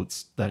those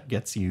boats that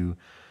gets you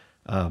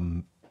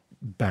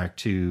back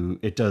to.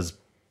 It does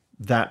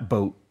that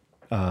boat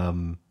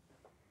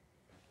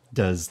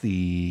does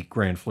the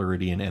Grand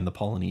Floridian and the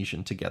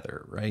Polynesian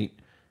together, right?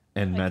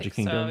 And Magic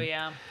Kingdom.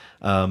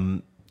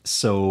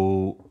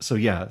 So,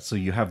 yeah. So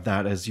you have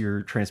that as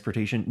your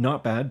transportation.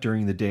 Not bad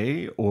during the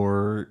day,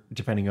 or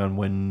depending on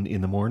when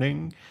in the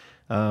morning,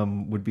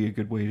 would be a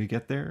good way to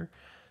get there.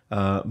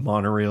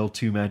 Monorail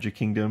to Magic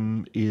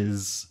Kingdom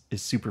is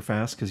super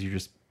fast because you're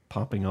just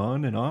popping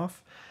on and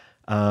off.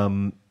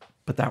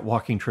 But that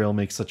walking trail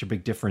makes such a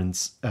big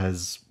difference,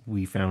 as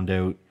we found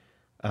out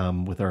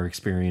with our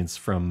experience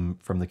from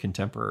the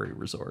Contemporary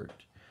Resort.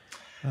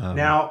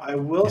 Now, I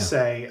will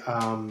say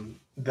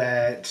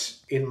that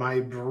in my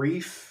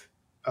brief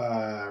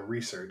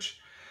research,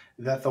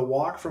 that the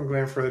walk from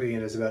Grand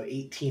Floridian is about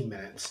 18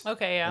 minutes.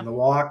 Okay, yeah. And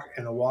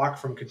the walk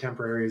from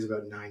Contemporary is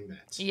about 9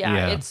 minutes.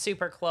 Yeah, it's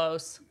super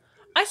close.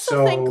 I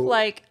still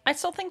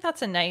think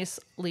that's a nice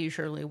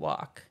leisurely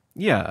walk.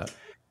 Yeah.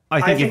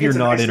 I think if you're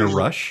not in a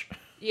rush.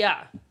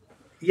 Yeah.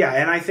 Yeah,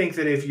 and I think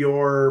that if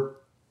you're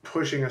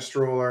pushing a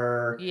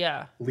stroller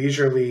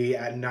leisurely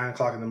at 9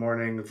 o'clock in the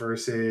morning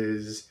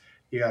versus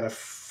you got a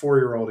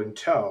 4-year-old in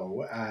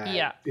tow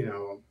at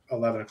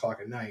 11 o'clock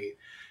at night.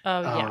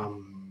 Oh yeah.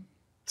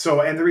 So,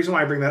 and the reason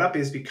why I bring that up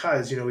is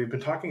because we've been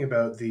talking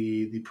about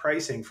the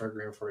pricing for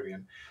Grand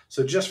Floridian.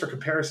 So just for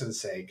comparison's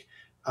sake,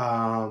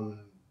 the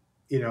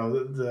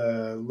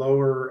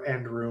lower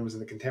end rooms in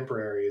the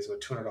Contemporary is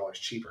about $200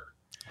 cheaper.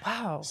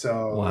 Wow.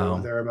 So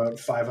they're about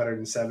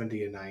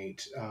 $570 a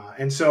night,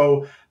 and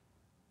so.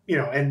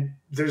 And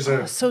there's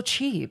so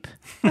cheap.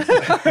 Right?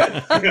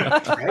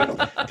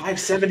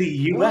 $570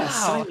 US. Wow.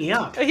 Sign me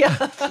up. Yeah.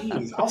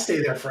 Jeez, I'll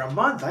stay there for a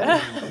month. I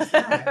don't know what's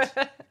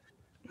that.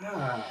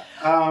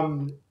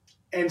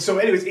 And so,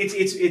 anyways,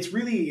 it's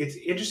really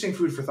interesting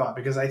food for thought,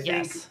 because I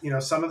think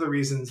some of the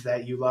reasons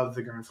that you love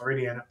the Grand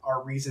Floridian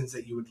are reasons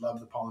that you would love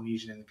the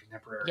Polynesian and the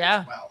Contemporary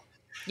as well.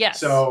 Yes.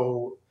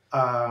 So.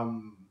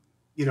 And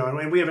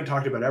we haven't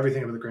talked about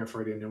everything about the Grand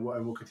Floridian, and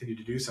we'll continue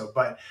to do so.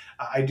 But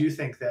I do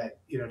think that,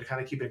 to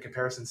kind of keep it in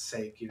comparison's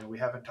sake, we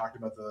haven't talked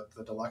about the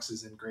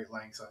deluxes in great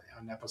lengths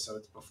on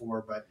episodes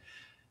before, but,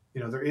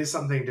 there is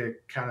something to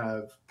kind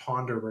of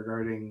ponder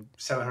regarding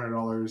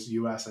 $700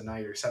 US a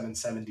night, or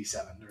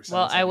 $777 or $773.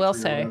 Well, I will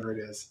say, whatever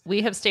it is.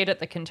 We have stayed at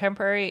the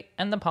Contemporary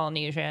and the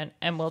Polynesian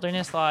and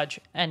Wilderness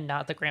Lodge, and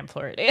not the Grand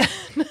Floridian.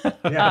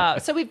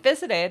 So we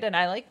visited, and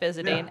I like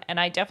visiting, and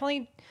I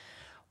definitely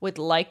would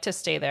like to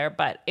stay there,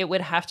 but it would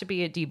have to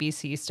be a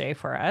DBC stay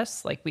for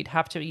us. Like, we'd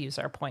have to use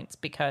our points,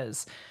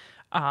 because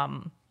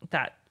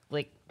that's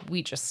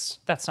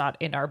not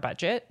in our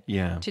budget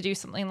to do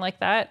something like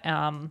that.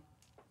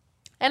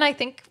 And I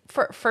think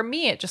for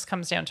me, it just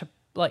comes down to,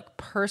 like,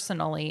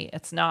 personally,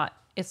 it's not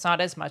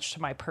as much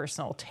to my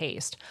personal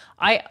taste.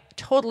 I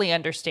totally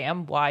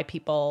understand why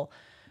people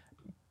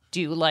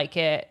do like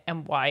it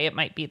and why it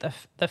might be the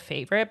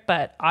favorite,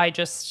 but I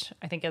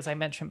think, as I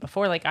mentioned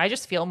before, like, I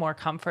just feel more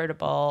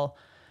comfortable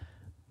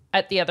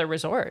at the other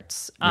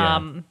resorts.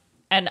 And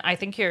I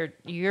think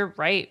you're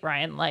right,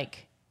 Ryan.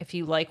 Like, if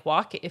you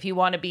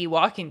want to be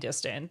walking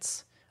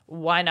distance,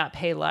 why not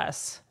pay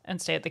less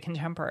and stay at the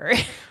Contemporary?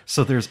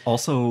 So there's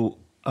also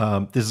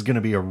this is going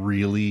to be a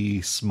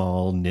really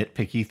small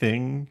nitpicky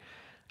thing.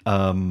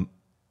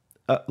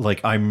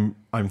 Like, I'm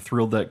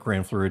thrilled that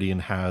Grand Floridian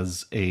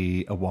has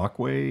a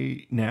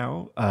walkway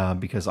now,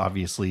 because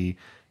obviously,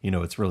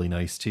 it's really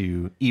nice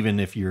to, even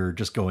if you're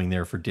just going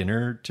there for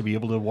dinner, to be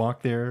able to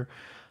walk there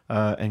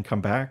and come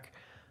back.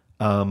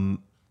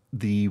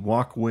 The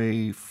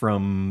walkway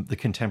from the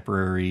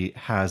Contemporary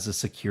has a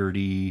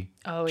security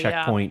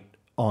checkpoint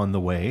on the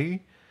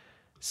way,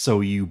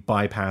 so you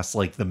bypass,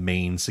 like, the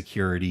main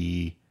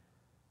security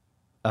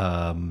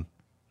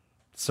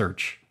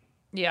search.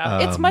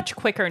 Yeah, it's much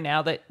quicker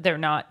now that they're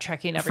not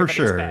checking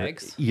everybody's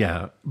bags.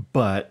 Yeah,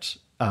 but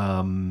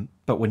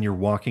when you're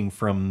walking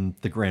from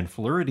the Grand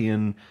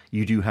Floridian,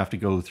 you do have to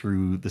go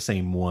through the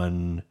same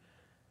one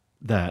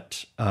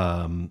that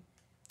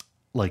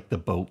like the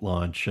boat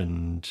launch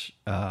and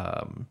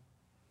that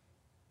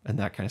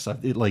kind of stuff.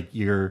 Like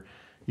you're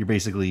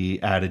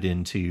basically added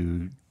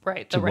into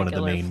Right, to the one of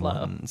the regular main flow.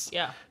 ones.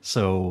 Yeah.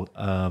 So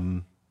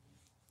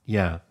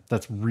yeah,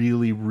 that's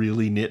really,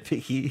 really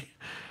nitpicky,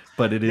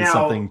 but it is Now-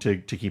 something to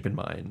keep in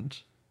mind.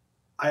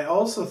 I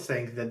also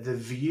think that the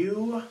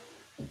view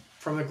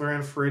from the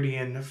Grand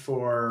Floridian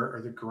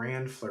or the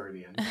Grand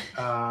Floridian, as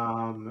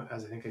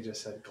I think I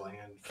just said,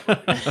 Gland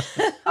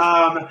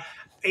Floridian,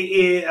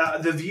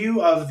 the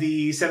view of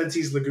the Seven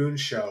Seas Lagoon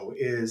show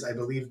is, I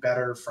believe,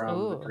 better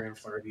from the Ooh. Grand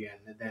Floridian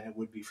than it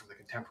would be from the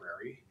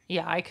Contemporary.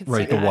 Yeah, I could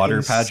Right, see the that. water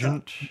In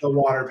pageant. The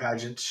water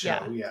pageant show,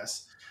 Yeah.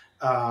 yes.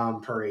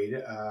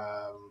 Parade.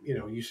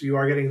 You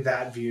are getting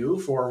that view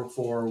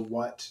for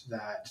what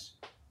that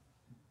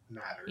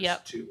matters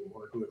Yep. to,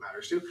 or who it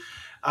matters to.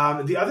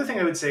 The other thing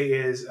I would say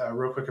is,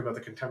 real quick about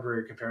the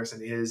Contemporary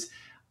comparison, is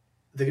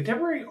the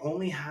Contemporary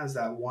only has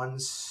that one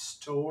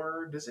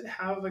store. Does it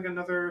have like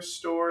another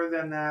store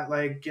than that,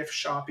 like gift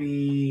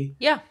shoppy?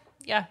 Yeah,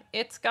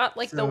 it's got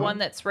like the So- one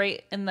that's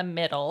right in the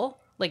middle,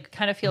 like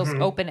kind of feels Mhm.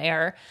 open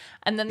air,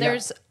 and then Yeah.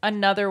 there's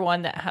another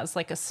one that has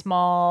like a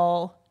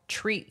small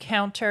treat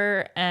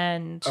counter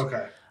and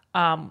Okay.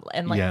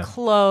 like Yeah.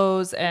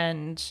 clothes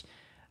and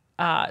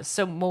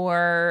so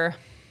more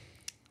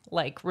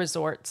like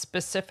resort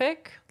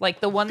specific. Like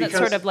the one that's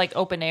Because- sort of like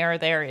open air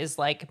there is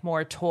like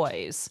more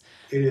toys.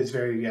 It is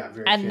very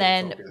And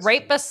then kid-focused.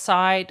 right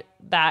beside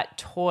that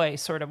toy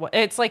sort of,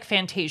 it's like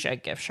Fantasia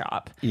gift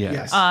shop. Yeah.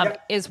 Yes.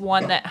 Yep. Is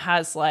one that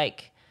has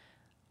like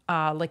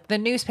the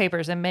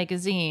newspapers and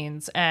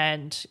magazines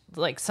and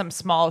like some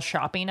small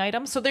shopping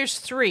items. So there's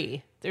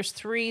three. There's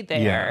three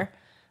there.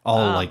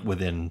 All like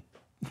within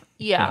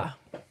Yeah.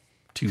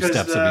 2 'Cause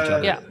steps of each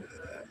other. Yeah.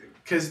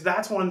 Because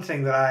that's one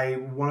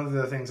of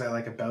the things I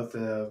like about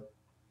the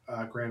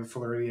Grand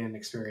Floridian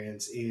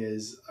experience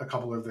is a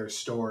couple of their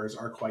stores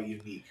are quite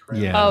unique. Right?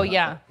 Yeah. Oh,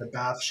 yeah. The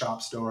Bath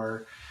Shop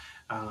store.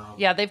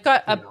 Yeah, they've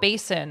got a You know.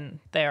 basin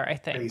there, I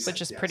think, Basin,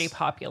 which is pretty yes.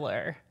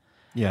 popular.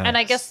 Yeah. And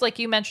I guess like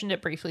you mentioned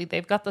it briefly,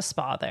 they've got the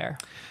spa there.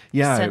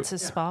 yeah,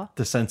 Senses Spa.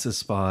 the Senses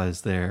Spa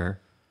is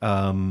there.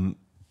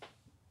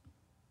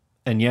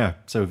 And yeah,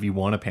 so if you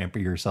want to pamper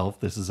yourself,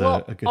 this is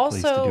Well, a good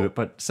place to also, do it.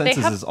 But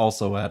Senses have- is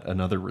also at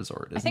another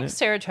resort, isn't I think it?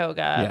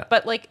 Saratoga, Yeah.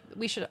 but like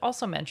we should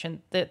also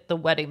mention that the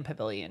wedding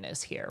pavilion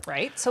is here,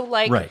 right? So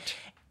like Right.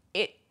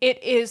 it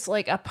is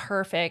like a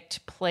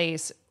perfect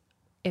place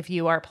if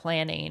you are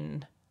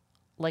planning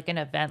like an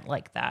event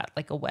like that,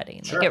 like a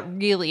wedding. Sure. Like it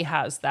really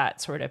has that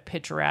sort of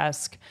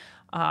picturesque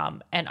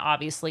and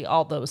obviously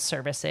all those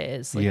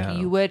services. Like Yeah.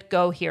 you would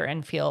go here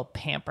and feel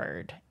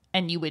pampered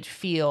and you would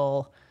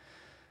feel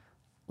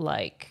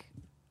like,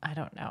 I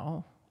don't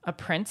know, a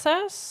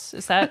princess?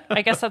 Is that,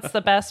 I guess that's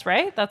the best,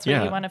 right? That's what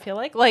Yeah. you want to feel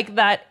like? Like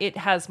that, it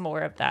has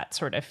more of that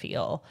sort of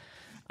feel.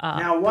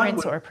 Now, one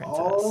Prince would or princess.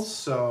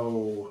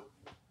 also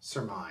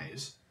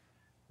surmise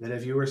that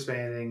if you were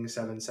spending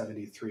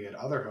 $773 at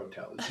other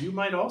hotels, you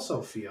might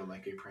also feel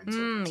like a prince.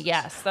 or princess.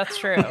 Yes, that's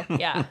true.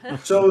 Yeah.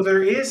 So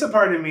there is a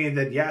part of me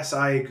that, yes,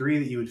 I agree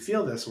that you would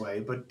feel this way,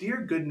 but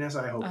dear goodness,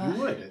 I hope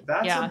you would.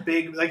 That's yeah. a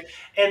big, like,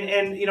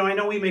 and you know, I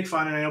know we make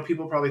fun, and I know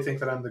people probably think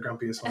that I'm the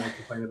grumpiest when I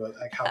complain about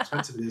like how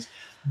expensive it is.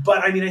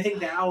 But I mean, I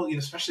think now, you know,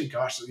 especially,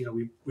 gosh, you know,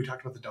 we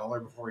talked about the dollar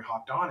before we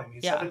hopped on. I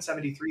mean, Yeah.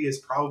 $773 is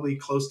probably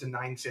close to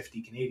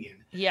 $950 Canadian.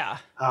 Yeah.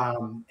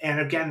 And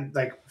again,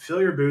 like, fill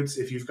your boots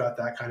if you've got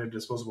that kind of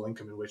disposable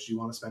income in which you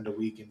want to spend a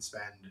week and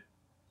spend.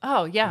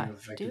 Oh, yeah. You know,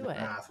 if I Do the it.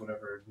 math,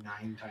 whatever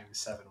 9 times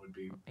 7 would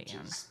be, which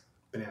Man. is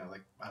banana.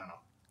 Like, I don't know.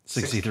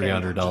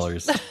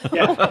 $6,300.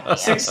 Yeah,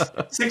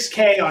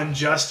 6K on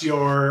just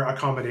your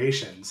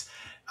accommodations.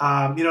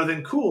 You know,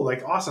 then cool,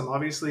 like awesome.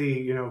 Obviously,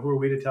 you know, who are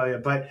we to tell you?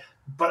 But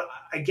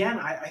again,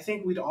 I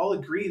think we'd all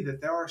agree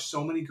that there are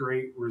so many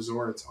great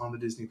resorts on the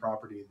Disney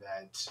property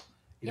that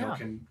you know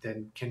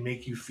can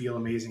make you feel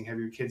amazing. Have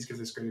your kids give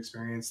this great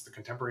experience. The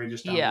Contemporary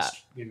just down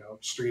the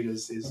street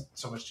is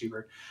so much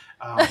cheaper.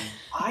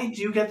 I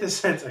do get this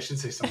sense. I shouldn't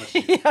say so much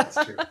cheaper.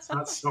 That's true. It's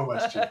not so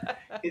much cheaper.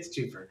 It's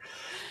cheaper.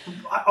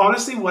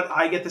 Honestly, what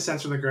I get the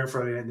sense from the Grand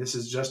Floridian, and this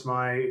is just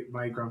my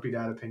grumpy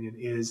dad opinion,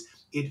 is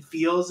it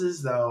feels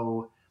as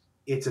though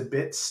it's a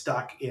bit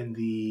stuck in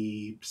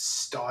the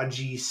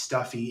stodgy,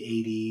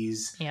 stuffy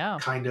 80s Yeah.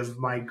 kind of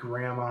my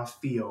grandma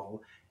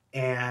feel.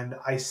 And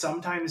I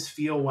sometimes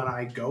feel when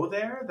I go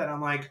there that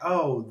I'm like,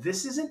 oh,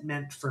 this isn't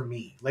meant for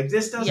me. Like,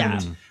 this doesn't, Yeah.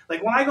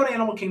 like, when I go to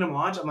Animal Kingdom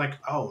Lodge, I'm like,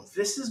 oh,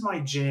 this is my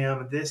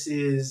jam. This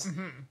is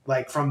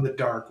like from the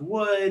dark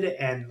wood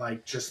and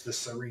like just the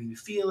serene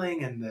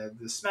feeling and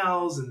the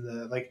smells and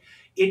the, like,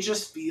 it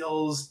just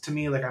feels to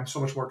me like I'm so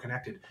much more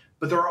connected.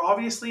 But there are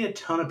obviously a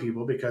ton of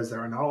people, because there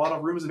are not a lot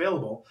of rooms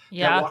available,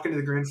 Yeah. that walk into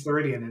the Grand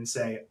Floridian and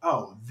say,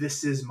 oh,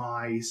 this is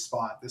my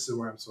spot. This is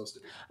where I'm supposed to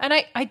be. And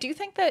I do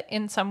think that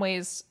in some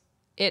ways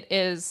it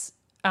is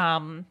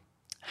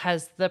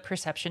has the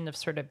perception of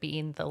sort of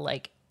being the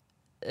like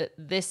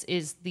this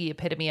is the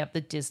epitome of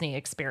the Disney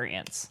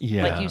experience.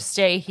 Yeah. Like you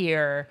stay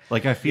here,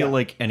 Like I feel Yeah.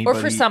 like anybody,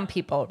 or for some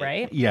people,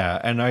 right? yeah,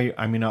 and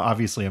I mean,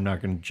 obviously, I'm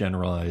not going to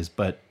generalize,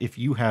 but if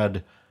you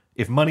had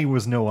if money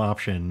was no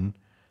option,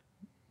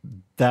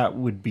 that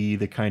would be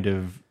the kind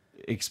of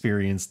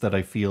experience that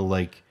I feel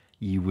like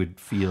you would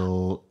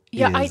feel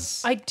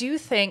is, I do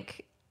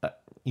think,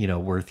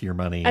 worth your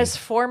money. as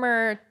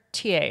former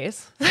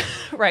TAs,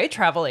 right?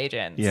 Travel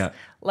agents. Yeah.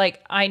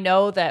 Like, I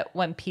know that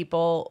when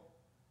people,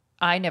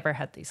 I never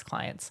had these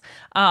clients,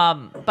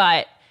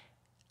 but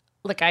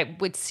like I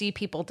would see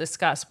people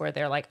discuss where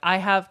they're like, I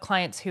have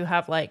clients who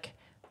have like,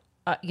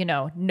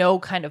 no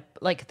kind of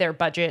like their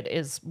budget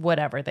is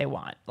whatever they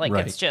want. Like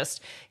Right. it's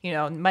just,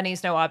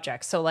 money's no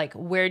object. So like,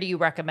 where do you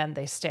recommend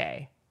they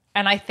stay?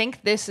 And I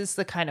think this is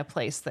the kind of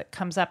place that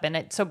comes up in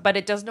it. So, but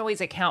it doesn't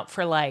always account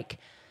for like,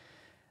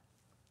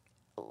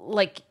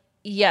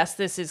 yes,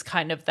 this is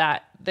kind of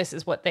that, this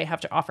is what they have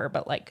to offer,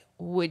 but like,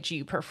 would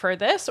you prefer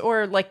this?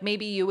 Or like,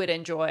 maybe you would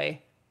enjoy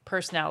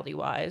personality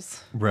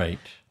wise, Right.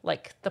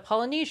 like the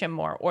Polynesian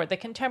more or the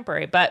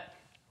contemporary, but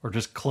Or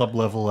just club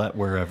level at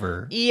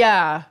wherever.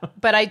 yeah,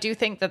 but I do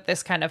think that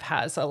this kind of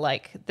has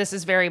this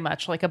is very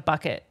much like a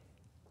bucket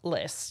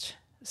list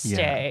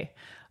stay.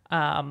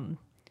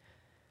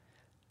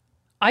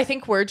 I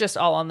think we're just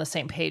all on the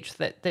same page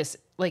that this,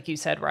 like you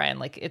said, Ryan,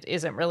 like it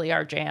isn't really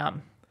our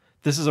jam.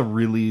 This is a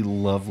really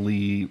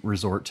lovely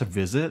resort to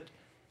visit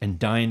and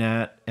dine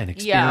at and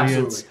Yeah.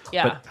 experience, Absolutely.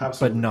 Yeah. but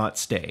Absolutely. not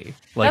stay.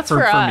 Like That's for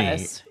me.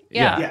 us.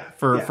 Yeah. Yeah.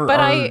 For Yeah.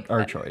 But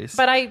our choice.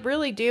 But I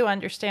really do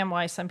understand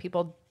why some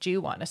people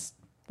do want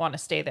to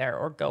stay there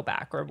or go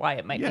back, or why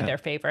it might be Yeah. their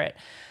favorite.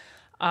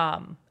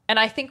 And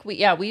I think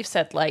we've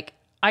said like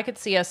I could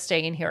see us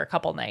staying here a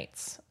couple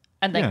nights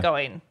and then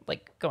Yeah.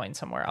 going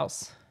somewhere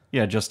else.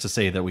 Yeah, just to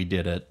say that we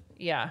did it.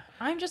 Yeah,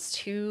 I'm just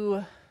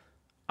too.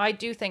 I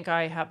do think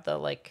I have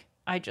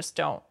I just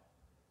don't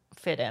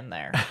fit in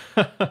there.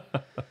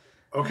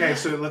 Okay,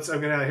 so I'm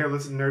gonna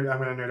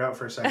nerd out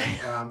for a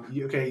second.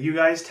 You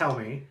guys tell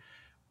me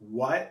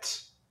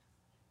what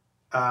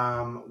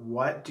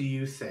do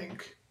you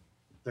think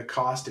the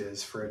cost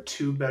is for a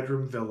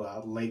 2-bedroom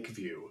villa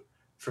Lakeview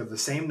for the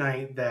same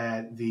night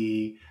that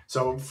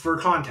so for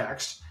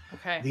context,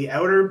 Okay. the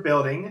outer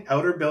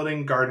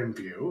building garden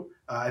view,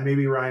 and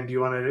maybe Ryan, do you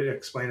want to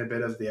explain a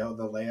bit of the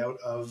layout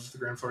of the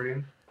Grand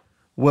Floridian?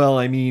 Well,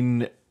 I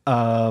mean,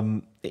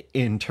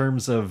 in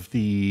terms of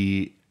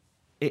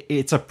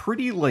it's a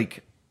pretty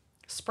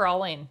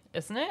Sprawling,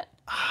 isn't it?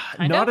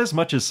 not as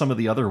much as some of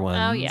the other ones.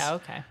 Oh yeah.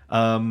 Okay.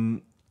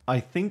 I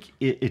think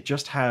it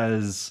just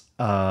has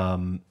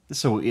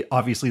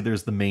obviously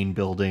there's the main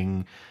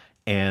building,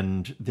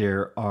 and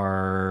there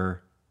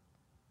are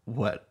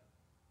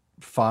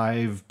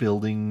 5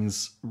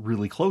 buildings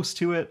really close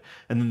to it,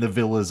 and then the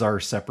villas are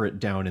separate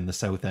down in the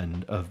south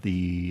end of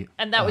the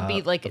And that would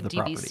be like of the DVC.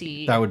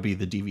 property. That would be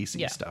the DVC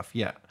Yeah. stuff.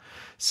 Yeah.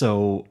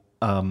 So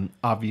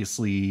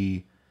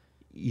obviously,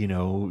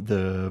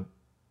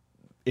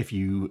 if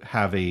you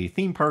have a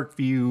theme park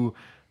view,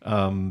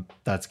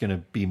 that's going to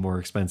be more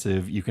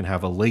expensive. You can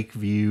have a lake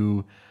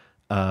view,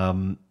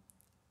 and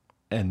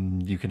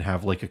you can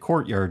have like a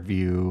courtyard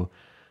view.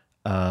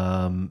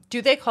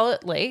 Do they call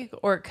it lake,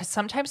 or because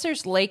sometimes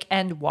there's lake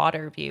and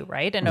water view,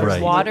 right? And a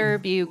Right. water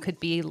view could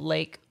be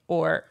lake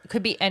or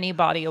could be any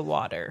body of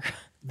water.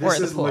 This or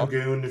the is pool.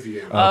 lagoon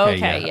view.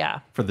 Okay, yeah.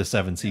 For the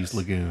Seven Seas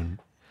Lagoon.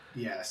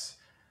 Yes.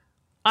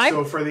 I'm-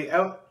 So for the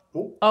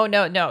Oh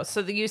no.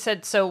 So you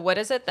said, so what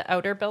is it? The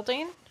outer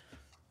building?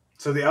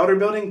 So the outer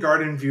building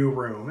garden view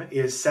room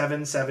is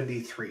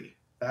 $773.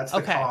 That's the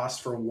Okay.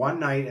 cost for one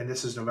night, and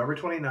this is November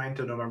 29th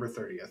to November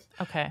 30th.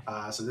 Okay.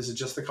 So this is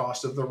just the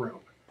cost of the room.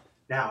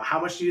 Now, how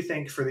much do you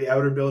think for the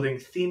outer building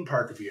theme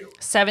park view?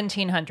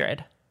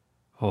 1,700.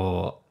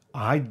 Oh,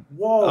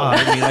 Whoa!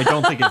 I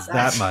don't think it's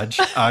that much.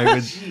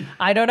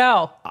 I don't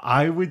know.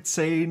 I would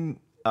say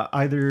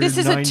either This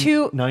is a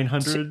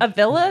 900. A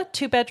villa?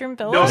 2-bedroom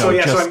villa? No, so No,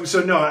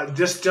 yeah,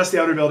 just- just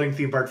the outer building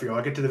theme park view.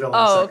 I'll get to the villa. in a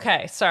Oh, second.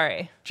 okay.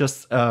 Sorry.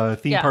 Just theme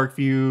Yeah. park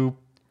view,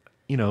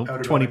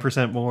 Outer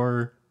 20%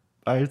 more.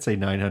 I'd say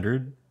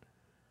 900.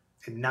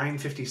 And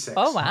 $956.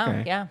 Oh, wow.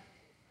 Okay. Yeah.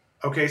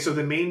 Okay, so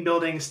the main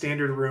building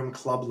standard room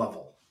club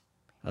level.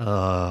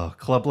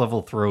 Club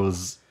level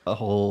throws a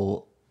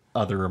whole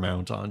other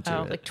amount onto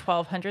Oh, it. like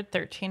 1,200,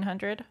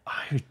 1,300.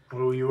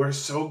 Oh, you are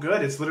so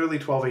good. It's literally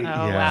 $1,280.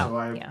 Oh, Yeah.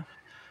 wow. So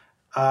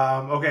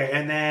Yeah. okay,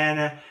 and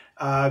then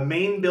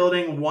main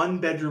building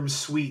 1-bedroom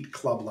suite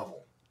club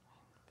level.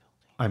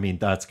 I mean,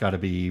 that's got to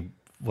be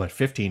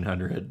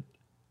 1,500.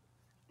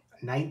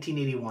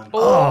 1981.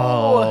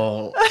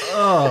 Oh,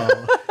 All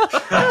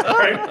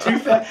right,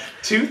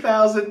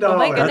 $2,000. Oh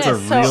my That's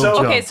goodness. a real So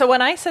jump. okay, so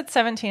when I said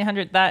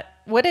 1,700,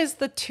 what is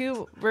the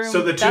 2-room?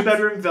 So the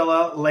 2-bedroom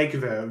villa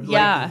Lakeview.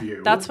 Yeah,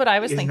 Lakeview that's what I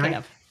was is thinking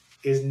of.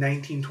 Is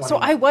 1920. So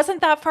I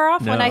wasn't that far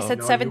off when I No. said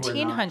No, you were not.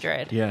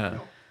 1,700 yeah.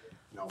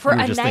 for You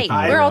were a just night. thinking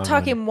We're the all wrong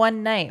talking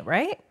one night,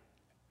 right?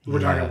 We're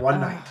Yeah. talking one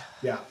night.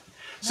 Yeah.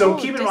 So Oh,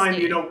 keep in mind,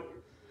 Disney.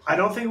 I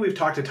don't think we've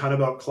talked a ton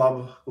about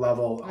club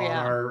level on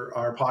Yeah.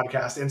 our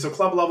podcast. And so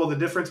club level, the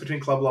difference between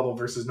club level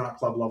versus not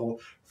club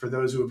level, for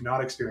those who have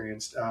not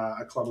experienced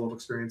a club level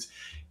experience,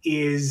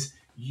 is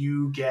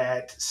you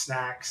get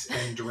snacks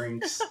and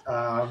drinks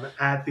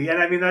at the end.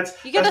 I mean, that's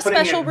You get that's a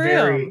putting it special room,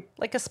 very,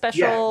 like a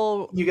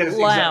special you get a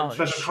lounge.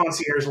 special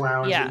concierge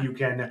lounge Yeah. that you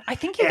can. I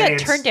think you and get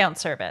it's- turn down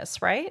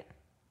service, right?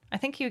 I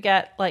think you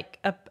get like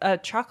a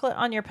chocolate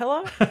on your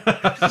pillow.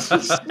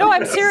 No,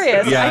 I'm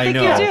serious. Yeah, I think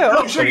I know. you do.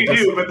 I'm sure you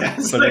do, but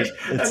that's But like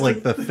it's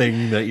like the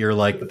thing that you're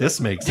like,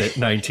 this makes it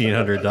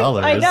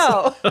 $1,900. I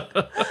know.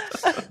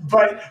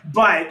 but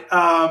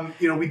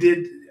you know, we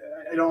did.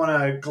 I don't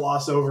want to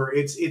gloss over.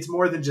 It's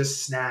more than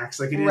just snacks.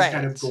 Like it is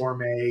kind of Right.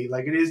 gourmet.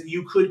 Like it is.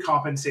 You could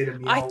compensate a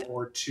meal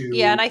or two.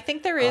 Yeah, and I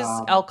think there is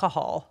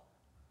alcohol.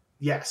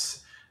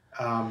 Yes.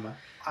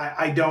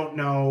 I don't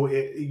know.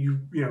 You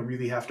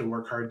really have to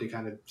work hard to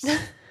kind of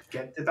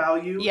get the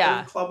value Yeah.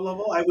 at club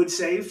level, I would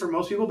say, for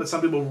most people, but some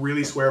people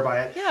really swear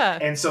by it. Yeah.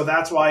 And so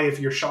that's why if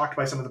you're shocked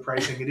by some of the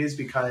pricing, it is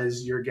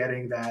because you're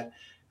getting that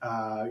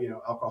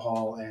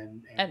alcohol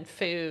and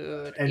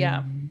food. and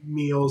Yeah.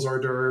 meals, hors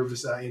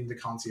d'oeuvres in the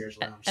concierge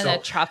lounge. And a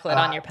chocolate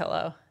on your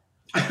pillow.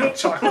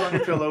 Chocolate on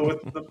your pillow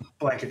with the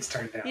blankets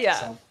turned down. Yeah.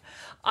 So.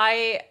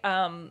 I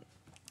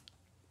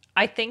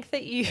think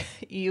that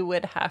you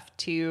would have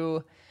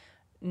to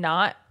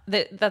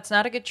that's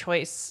not a good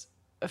choice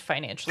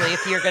financially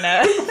if you're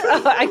gonna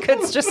I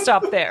could just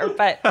stop there,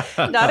 but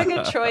not a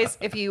good choice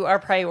if you are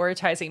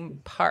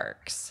prioritizing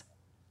parks.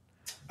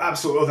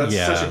 Absolutely.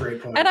 That's such a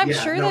great point. And I'm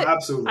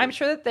absolutely.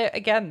 sure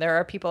that there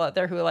are people out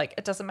there who are like,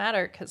 it doesn't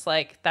matter because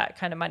like that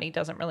kind of money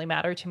doesn't really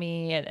matter to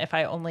me, and if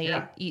I only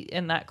eat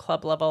in that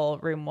club level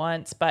room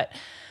once. But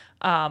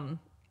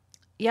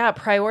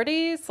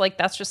priorities, like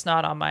that's just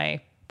not on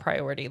my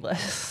priority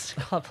list.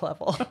 Club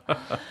level.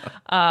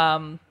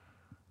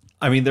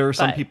 I mean, there are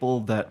some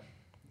people that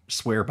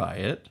swear by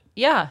it,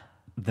 Yeah.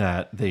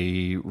 that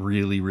they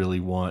really,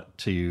 really want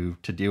to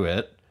do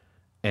it.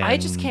 And I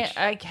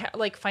can't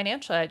like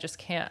financially, I just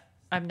can't.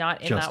 I'm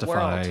not in that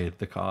world. justify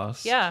the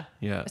cost. Yeah.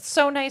 Yeah. It's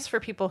so nice for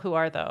people who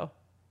are though.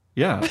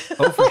 Yeah.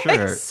 Oh, for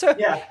sure. So,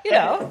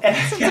 Yeah.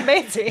 It's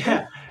amazing.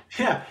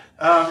 Yeah.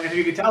 And if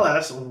you could tell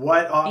us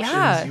what options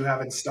Yeah. you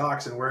have in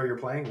stocks and where you're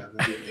playing them.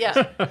 that'd be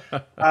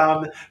Yeah.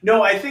 amazing.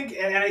 No, I think,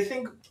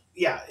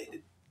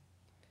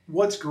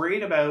 what's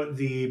great about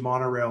the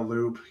monorail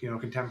loop,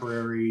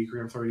 contemporary,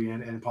 Green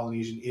Floridian, and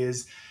Polynesian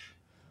is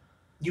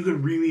you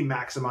can really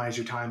maximize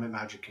your time at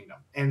Magic Kingdom.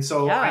 And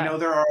so Yeah. I know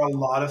there are a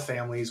lot of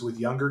families with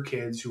younger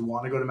kids who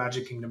want to go to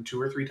Magic Kingdom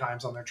 2 or 3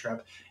 times on their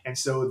trip. And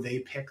so they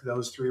pick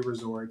those 3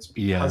 resorts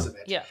because of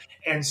it. Yeah.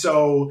 And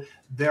so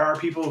there are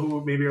people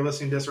who maybe are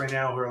listening to this right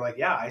now who are like,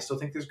 yeah, I still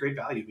think there's great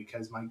value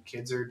because my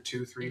kids are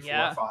 2, 3, 4,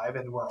 Yeah. 5,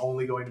 and we're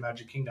only going to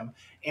Magic Kingdom.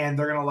 And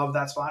they're going to love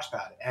that splash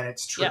pad. And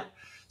it's true. Yeah.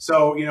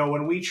 So,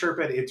 when we chirp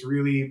it, it's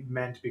really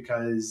meant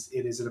because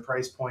it is at a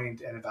price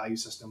point and a value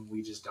system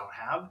we just don't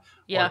have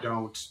Yeah. or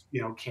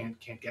don't,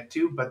 can't get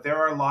to. But there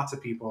are lots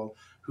of people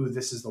who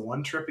this is the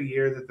one trip a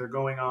year that they're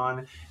going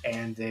on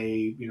and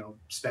they,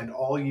 spend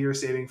all year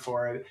saving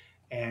for it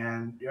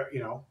and, and they're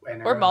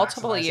Or gonna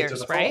multiple maximize it to years,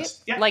 the right?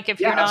 fullest. Yeah. Like if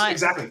Yeah, you're not,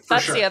 exactly. For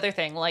that's sure. the other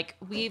thing. Like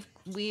we've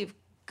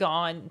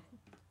gone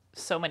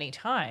so many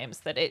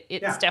times that it's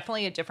Yeah.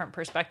 definitely a different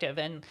perspective.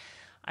 And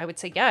I would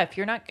say, yeah,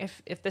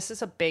 if this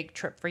is a big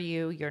trip for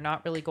you, you're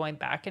not really going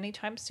back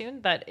anytime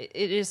soon, that it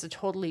is a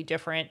totally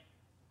different,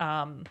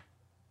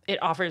 it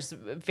offers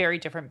very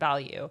different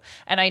value.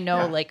 And I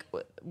know like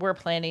we're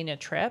planning a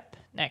trip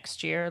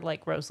next year,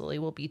 like Rosalie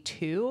will be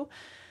 2,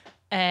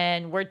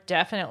 and we're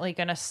definitely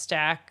going to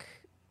stack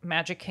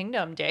Magic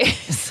Kingdom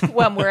days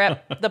when we're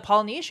at the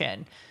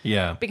Polynesian.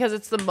 Yeah. Because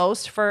it's the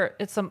most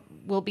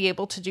we'll be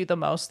able to do the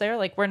most there.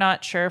 Like we're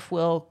not sure if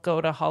we'll go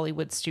to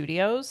Hollywood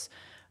Studios.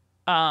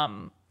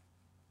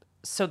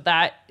 So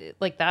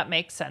that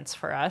makes sense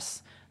for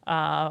us.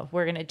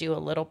 We're going to do a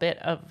little bit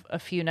of a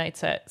few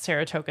nights at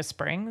Saratoga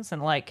Springs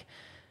and like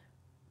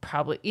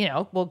probably,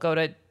 we'll go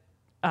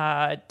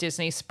to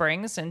Disney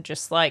Springs and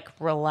just like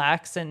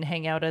relax and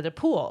hang out at a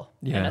pool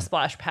in Yeah. a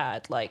splash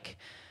pad. Like,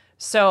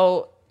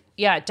 so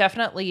yeah,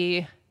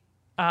 definitely.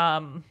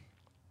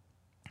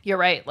 You're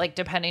right. Like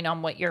depending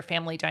on what your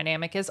family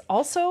dynamic is.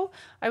 Also,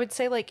 I would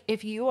say like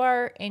if you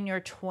are in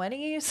your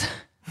 20s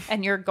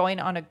and you're going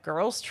on a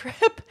girls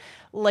trip,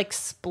 like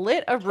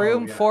split a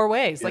room 4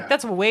 ways. Like Yeah,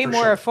 that's way for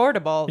more sure.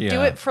 affordable. Do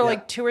Yeah. it for Yeah.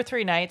 like 2 or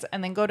 3 nights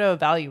and then go to a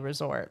value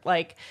resort.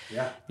 Like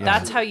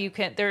that's how you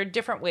can, there are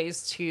different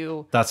ways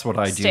to That's what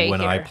I do stay when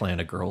I here. plan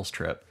a girls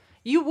trip.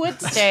 You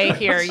would stay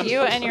here.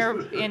 You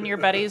and your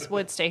buddies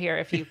would stay here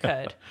if you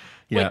could.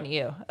 Yeah. Wouldn't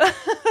you?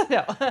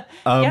 No.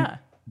 Yeah.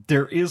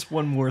 There is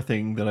one more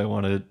thing that I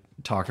want to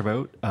talk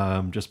about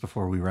just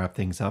before we wrap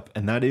things up,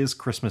 and that is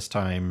Christmas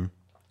time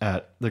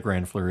at the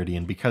Grand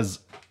Floridian, because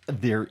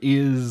it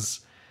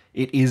is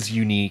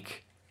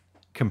unique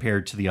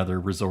compared to the other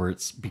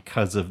resorts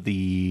because of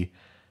the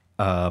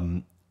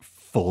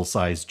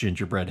full-size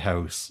gingerbread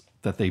house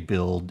that they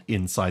build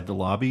inside the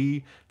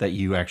lobby that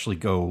you actually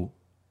go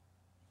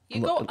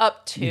You go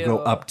up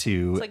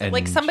to. It's like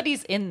and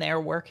somebody's in there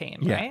working,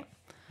 Yeah. right?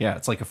 Yeah,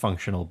 it's like a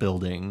functional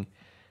building.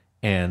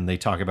 And they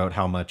talk about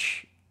how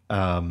much,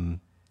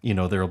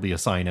 there'll be a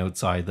sign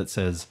outside that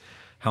says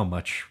how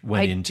much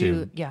went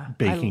into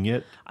baking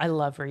it. I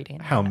love reading.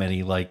 How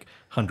many like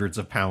hundreds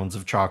of pounds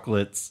of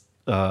chocolates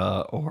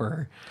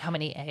or how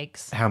many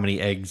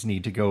eggs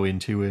need to go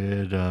into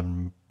it.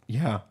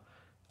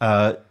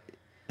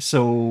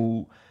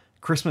 So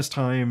Christmas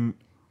time,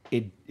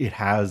 it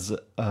has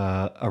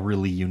a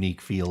really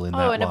unique feel in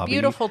that and lobby. a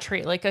beautiful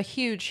tree, like a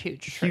huge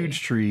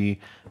tree.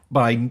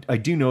 But I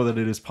do know that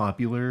it is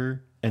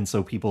popular, and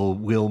so people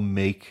will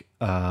make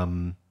a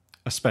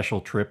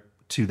special trip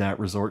to that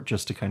resort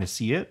just to kind of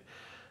see it.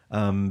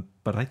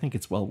 But I think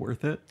it's well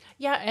worth it.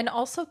 Yeah, and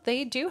also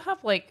they do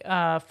have like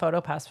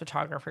PhotoPass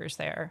photographers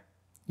there.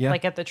 Yeah.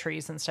 Like at the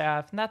trees and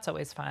stuff, and that's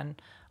always fun.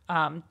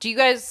 Do you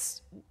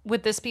guys,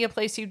 would this be a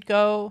place you'd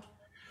go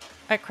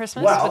at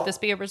Christmas? Well, would this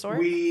be a resort?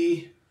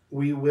 We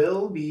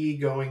will be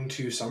going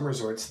to some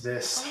resorts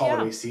this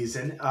holiday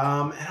season. And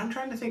I'm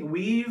trying to think.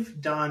 We've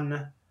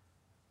done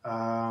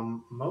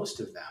most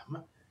of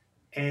them.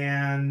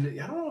 And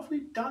I don't know if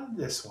we've done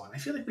this one. I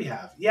feel like we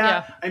have.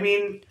 Yeah. I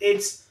mean,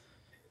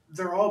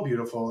 they're all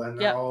beautiful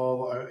and they're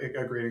all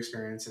a great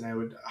experience, and I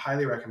would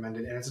highly recommend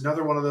it. And it's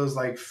another one of those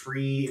like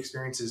free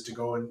experiences to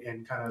go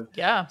and kind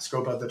of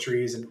scope out the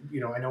trees. And,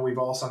 I know we've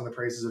all sung the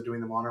praises of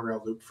doing the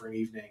monorail loop for an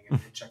evening and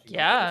checking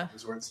out the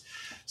resorts.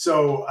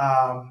 So,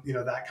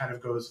 that kind of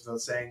goes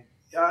without saying.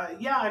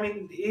 I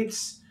mean,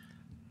 it's,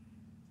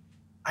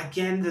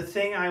 again, the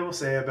thing I will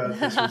say about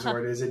this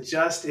resort is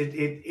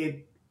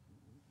it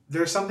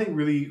there's something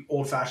really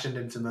old fashioned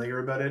and familiar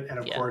about it. And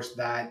of course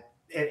that,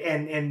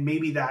 and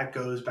maybe that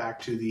goes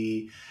back to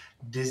the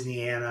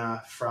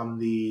Disneyana from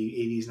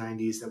the 80s,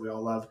 90s that we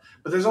all love.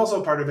 But there's also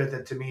a part of it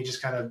that to me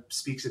just kind of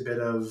speaks a bit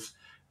of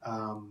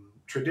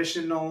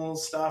traditional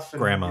stuff.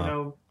 And,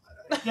 Grandma.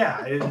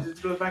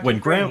 It goes back when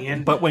to Granny.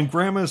 But when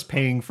Grandma's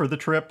paying for the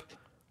trip,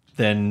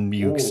 then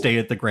you stay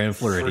at the Grand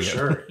Floridian. For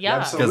sure.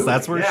 Yeah. Because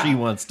that's where she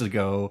wants to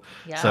go.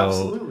 Yeah. So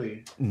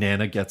Absolutely.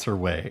 Nana gets her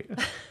way.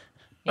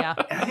 Yeah.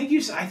 And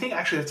I think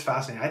actually that's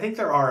fascinating. I think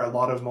there are a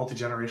lot of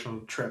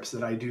multi-generational trips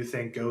that I do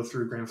think go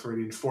through Grand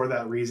Floridian for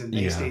that reason.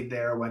 They stayed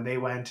there when they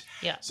went.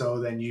 Yeah. So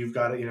then you've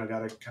got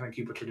to kind of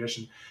keep a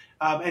tradition.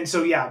 And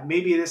so,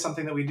 maybe it is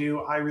something that we do.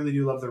 I really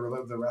do love the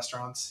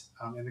restaurants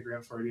in the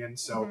Grand Floridian.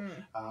 So,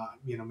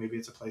 maybe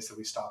it's a place that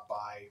we stop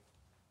by.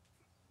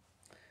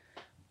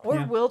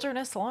 Or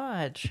Wilderness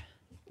Lodge.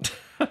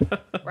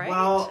 Right?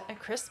 Well, at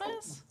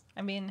Christmas?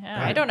 I mean,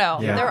 I don't know.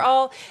 Yeah. They're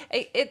all,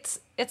 it's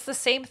the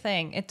same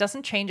thing. It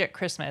doesn't change at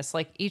Christmas.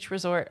 Like each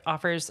resort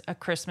offers a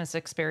Christmas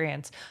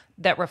experience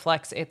that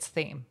reflects its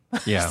theme.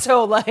 Yeah.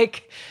 So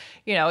like,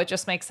 it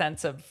just makes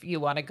sense of you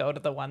want to go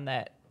to the one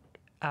that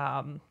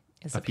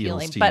is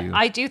appealing. to But you.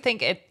 I do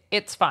think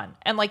it's fun.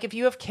 And like if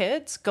you have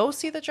kids, go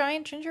see the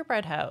giant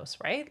gingerbread house,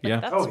 right?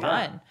 Like, that's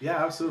fun.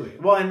 Yeah, absolutely.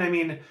 Well, and I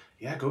mean,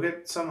 go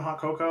get some hot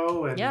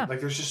cocoa and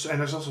like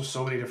there's also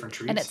so many different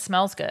treats. And it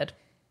smells good.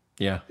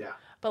 Yeah. Yeah.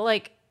 But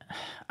like,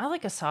 I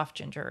like a soft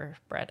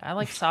gingerbread. I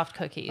like soft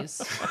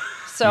cookies.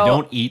 So You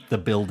don't eat the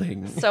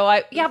building. So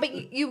but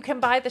you can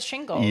buy the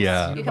shingles.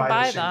 Yeah. You can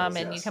buy them,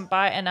 and you can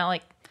buy, and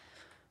I'm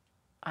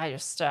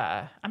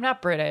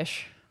not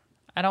British.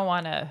 I don't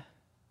want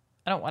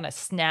a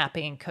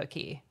snapping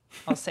cookie.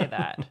 I'll say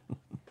that.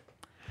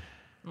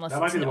 Unless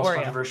That might it's be the an most Oreo.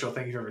 controversial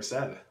thing you've ever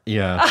said.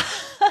 Yeah.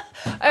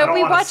 I don't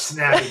want a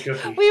snappy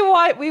cookie.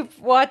 We've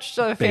watched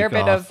a fair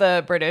bit Off. of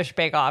the British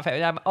Bake Off,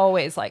 and I'm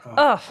always like,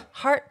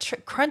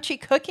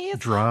 crunchy cookies?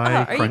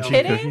 Dry, Are you crunchy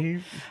kidding?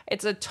 cookie.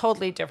 It's a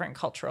totally different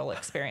cultural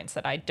experience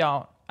that I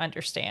don't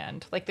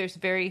understand. Like, there's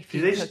very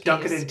few Do they just cookies.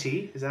 dunk it in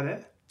tea? Is that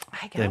it?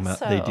 I guess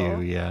so. They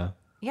do, yeah.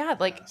 Yeah,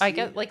 like I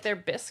get like their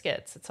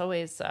biscuits. It's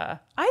always I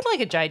like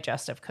a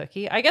digestive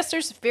cookie. I guess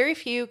there's very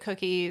few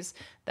cookies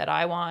that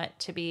I want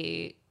to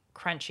be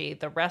crunchy.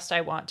 The rest I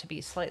want to be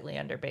slightly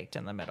underbaked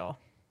in the middle.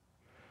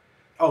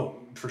 Oh,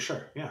 for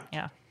sure. Yeah.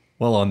 Yeah.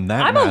 Well, on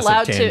that I'm massive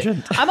allowed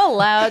tangent. I'm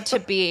allowed to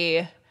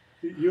be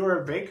You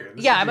are a baker.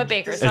 I'm a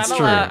baker, so It's I'm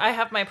true. allowed. I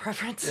have my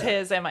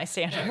preferences and my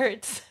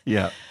standards.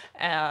 Yeah.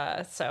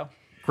 So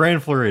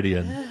Grand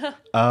Floridian.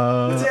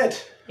 That's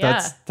it.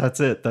 yeah. That's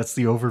it. That's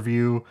the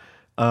overview.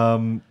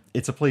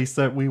 It's a place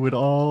that we would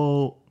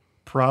all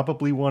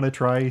probably want to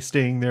try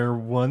staying there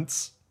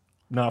once,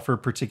 not for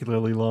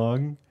particularly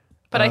long.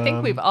 But I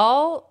think we've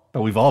all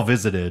But we've all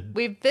visited.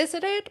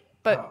 visited,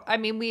 but I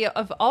mean, we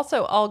have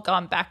also all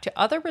gone back to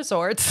other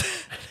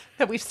resorts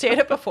that we've stayed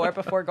at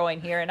before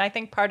going here. And I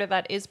think part of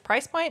that is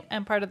price point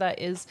and part of that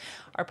is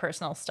our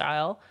personal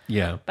style.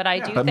 Yeah. But I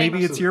do But think,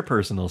 maybe it's your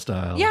personal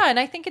style. yeah, and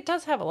I think it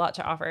does have a lot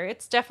to offer.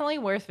 It's definitely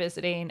worth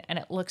visiting, and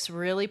it looks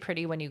really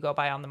pretty when you go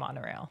by on the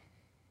monorail.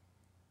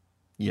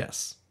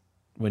 Yes.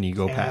 When you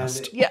go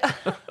past. Yeah.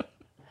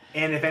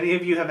 And if any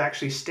of you have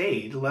actually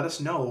stayed, let us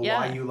know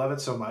why you love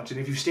it so much. And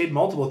if you've stayed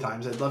multiple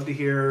times, I'd love to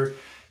hear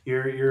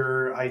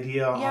your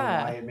idea on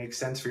why it makes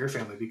sense for your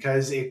family.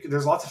 Because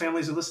there's lots of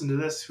families who listen to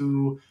this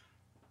who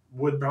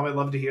would probably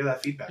love to hear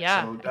that feedback.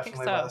 Yeah, so I think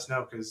definitely so. let us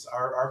know, because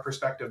our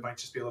perspective might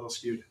just be a little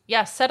skewed.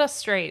 Yeah, set us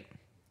straight.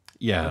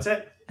 Yeah. That's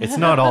it. It's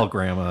not all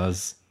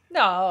grandmas.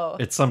 No.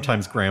 It's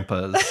sometimes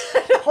grandpas.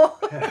 Yeah,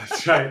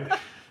 that's right.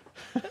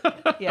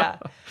 Yeah.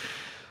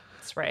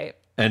 It's works, right?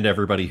 And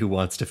everybody who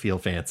wants to feel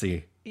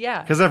fancy.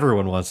 Yeah. Because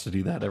everyone wants to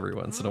do that every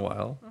once in a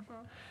while.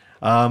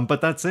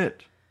 But that's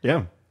it.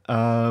 Yeah.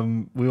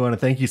 We want to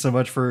thank you so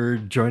much for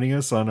joining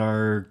us on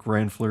our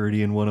Grand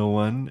Floridian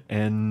 101.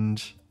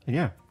 And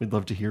yeah, we'd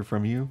love to hear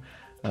from you.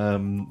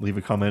 Leave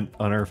a comment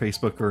on our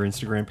Facebook or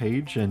Instagram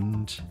page.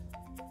 And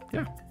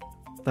yeah,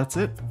 that's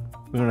it.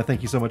 We want to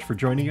thank you so much for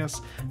joining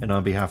us. And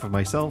on behalf of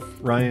myself,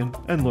 Ryan,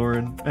 and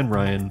Lauren, and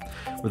Ryan,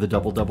 we're the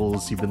Double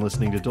Doubles. You've been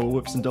listening to Dole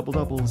Whips and Double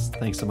Doubles.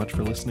 Thanks so much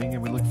for listening,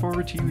 and we look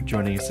forward to you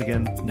joining us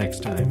again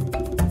next time.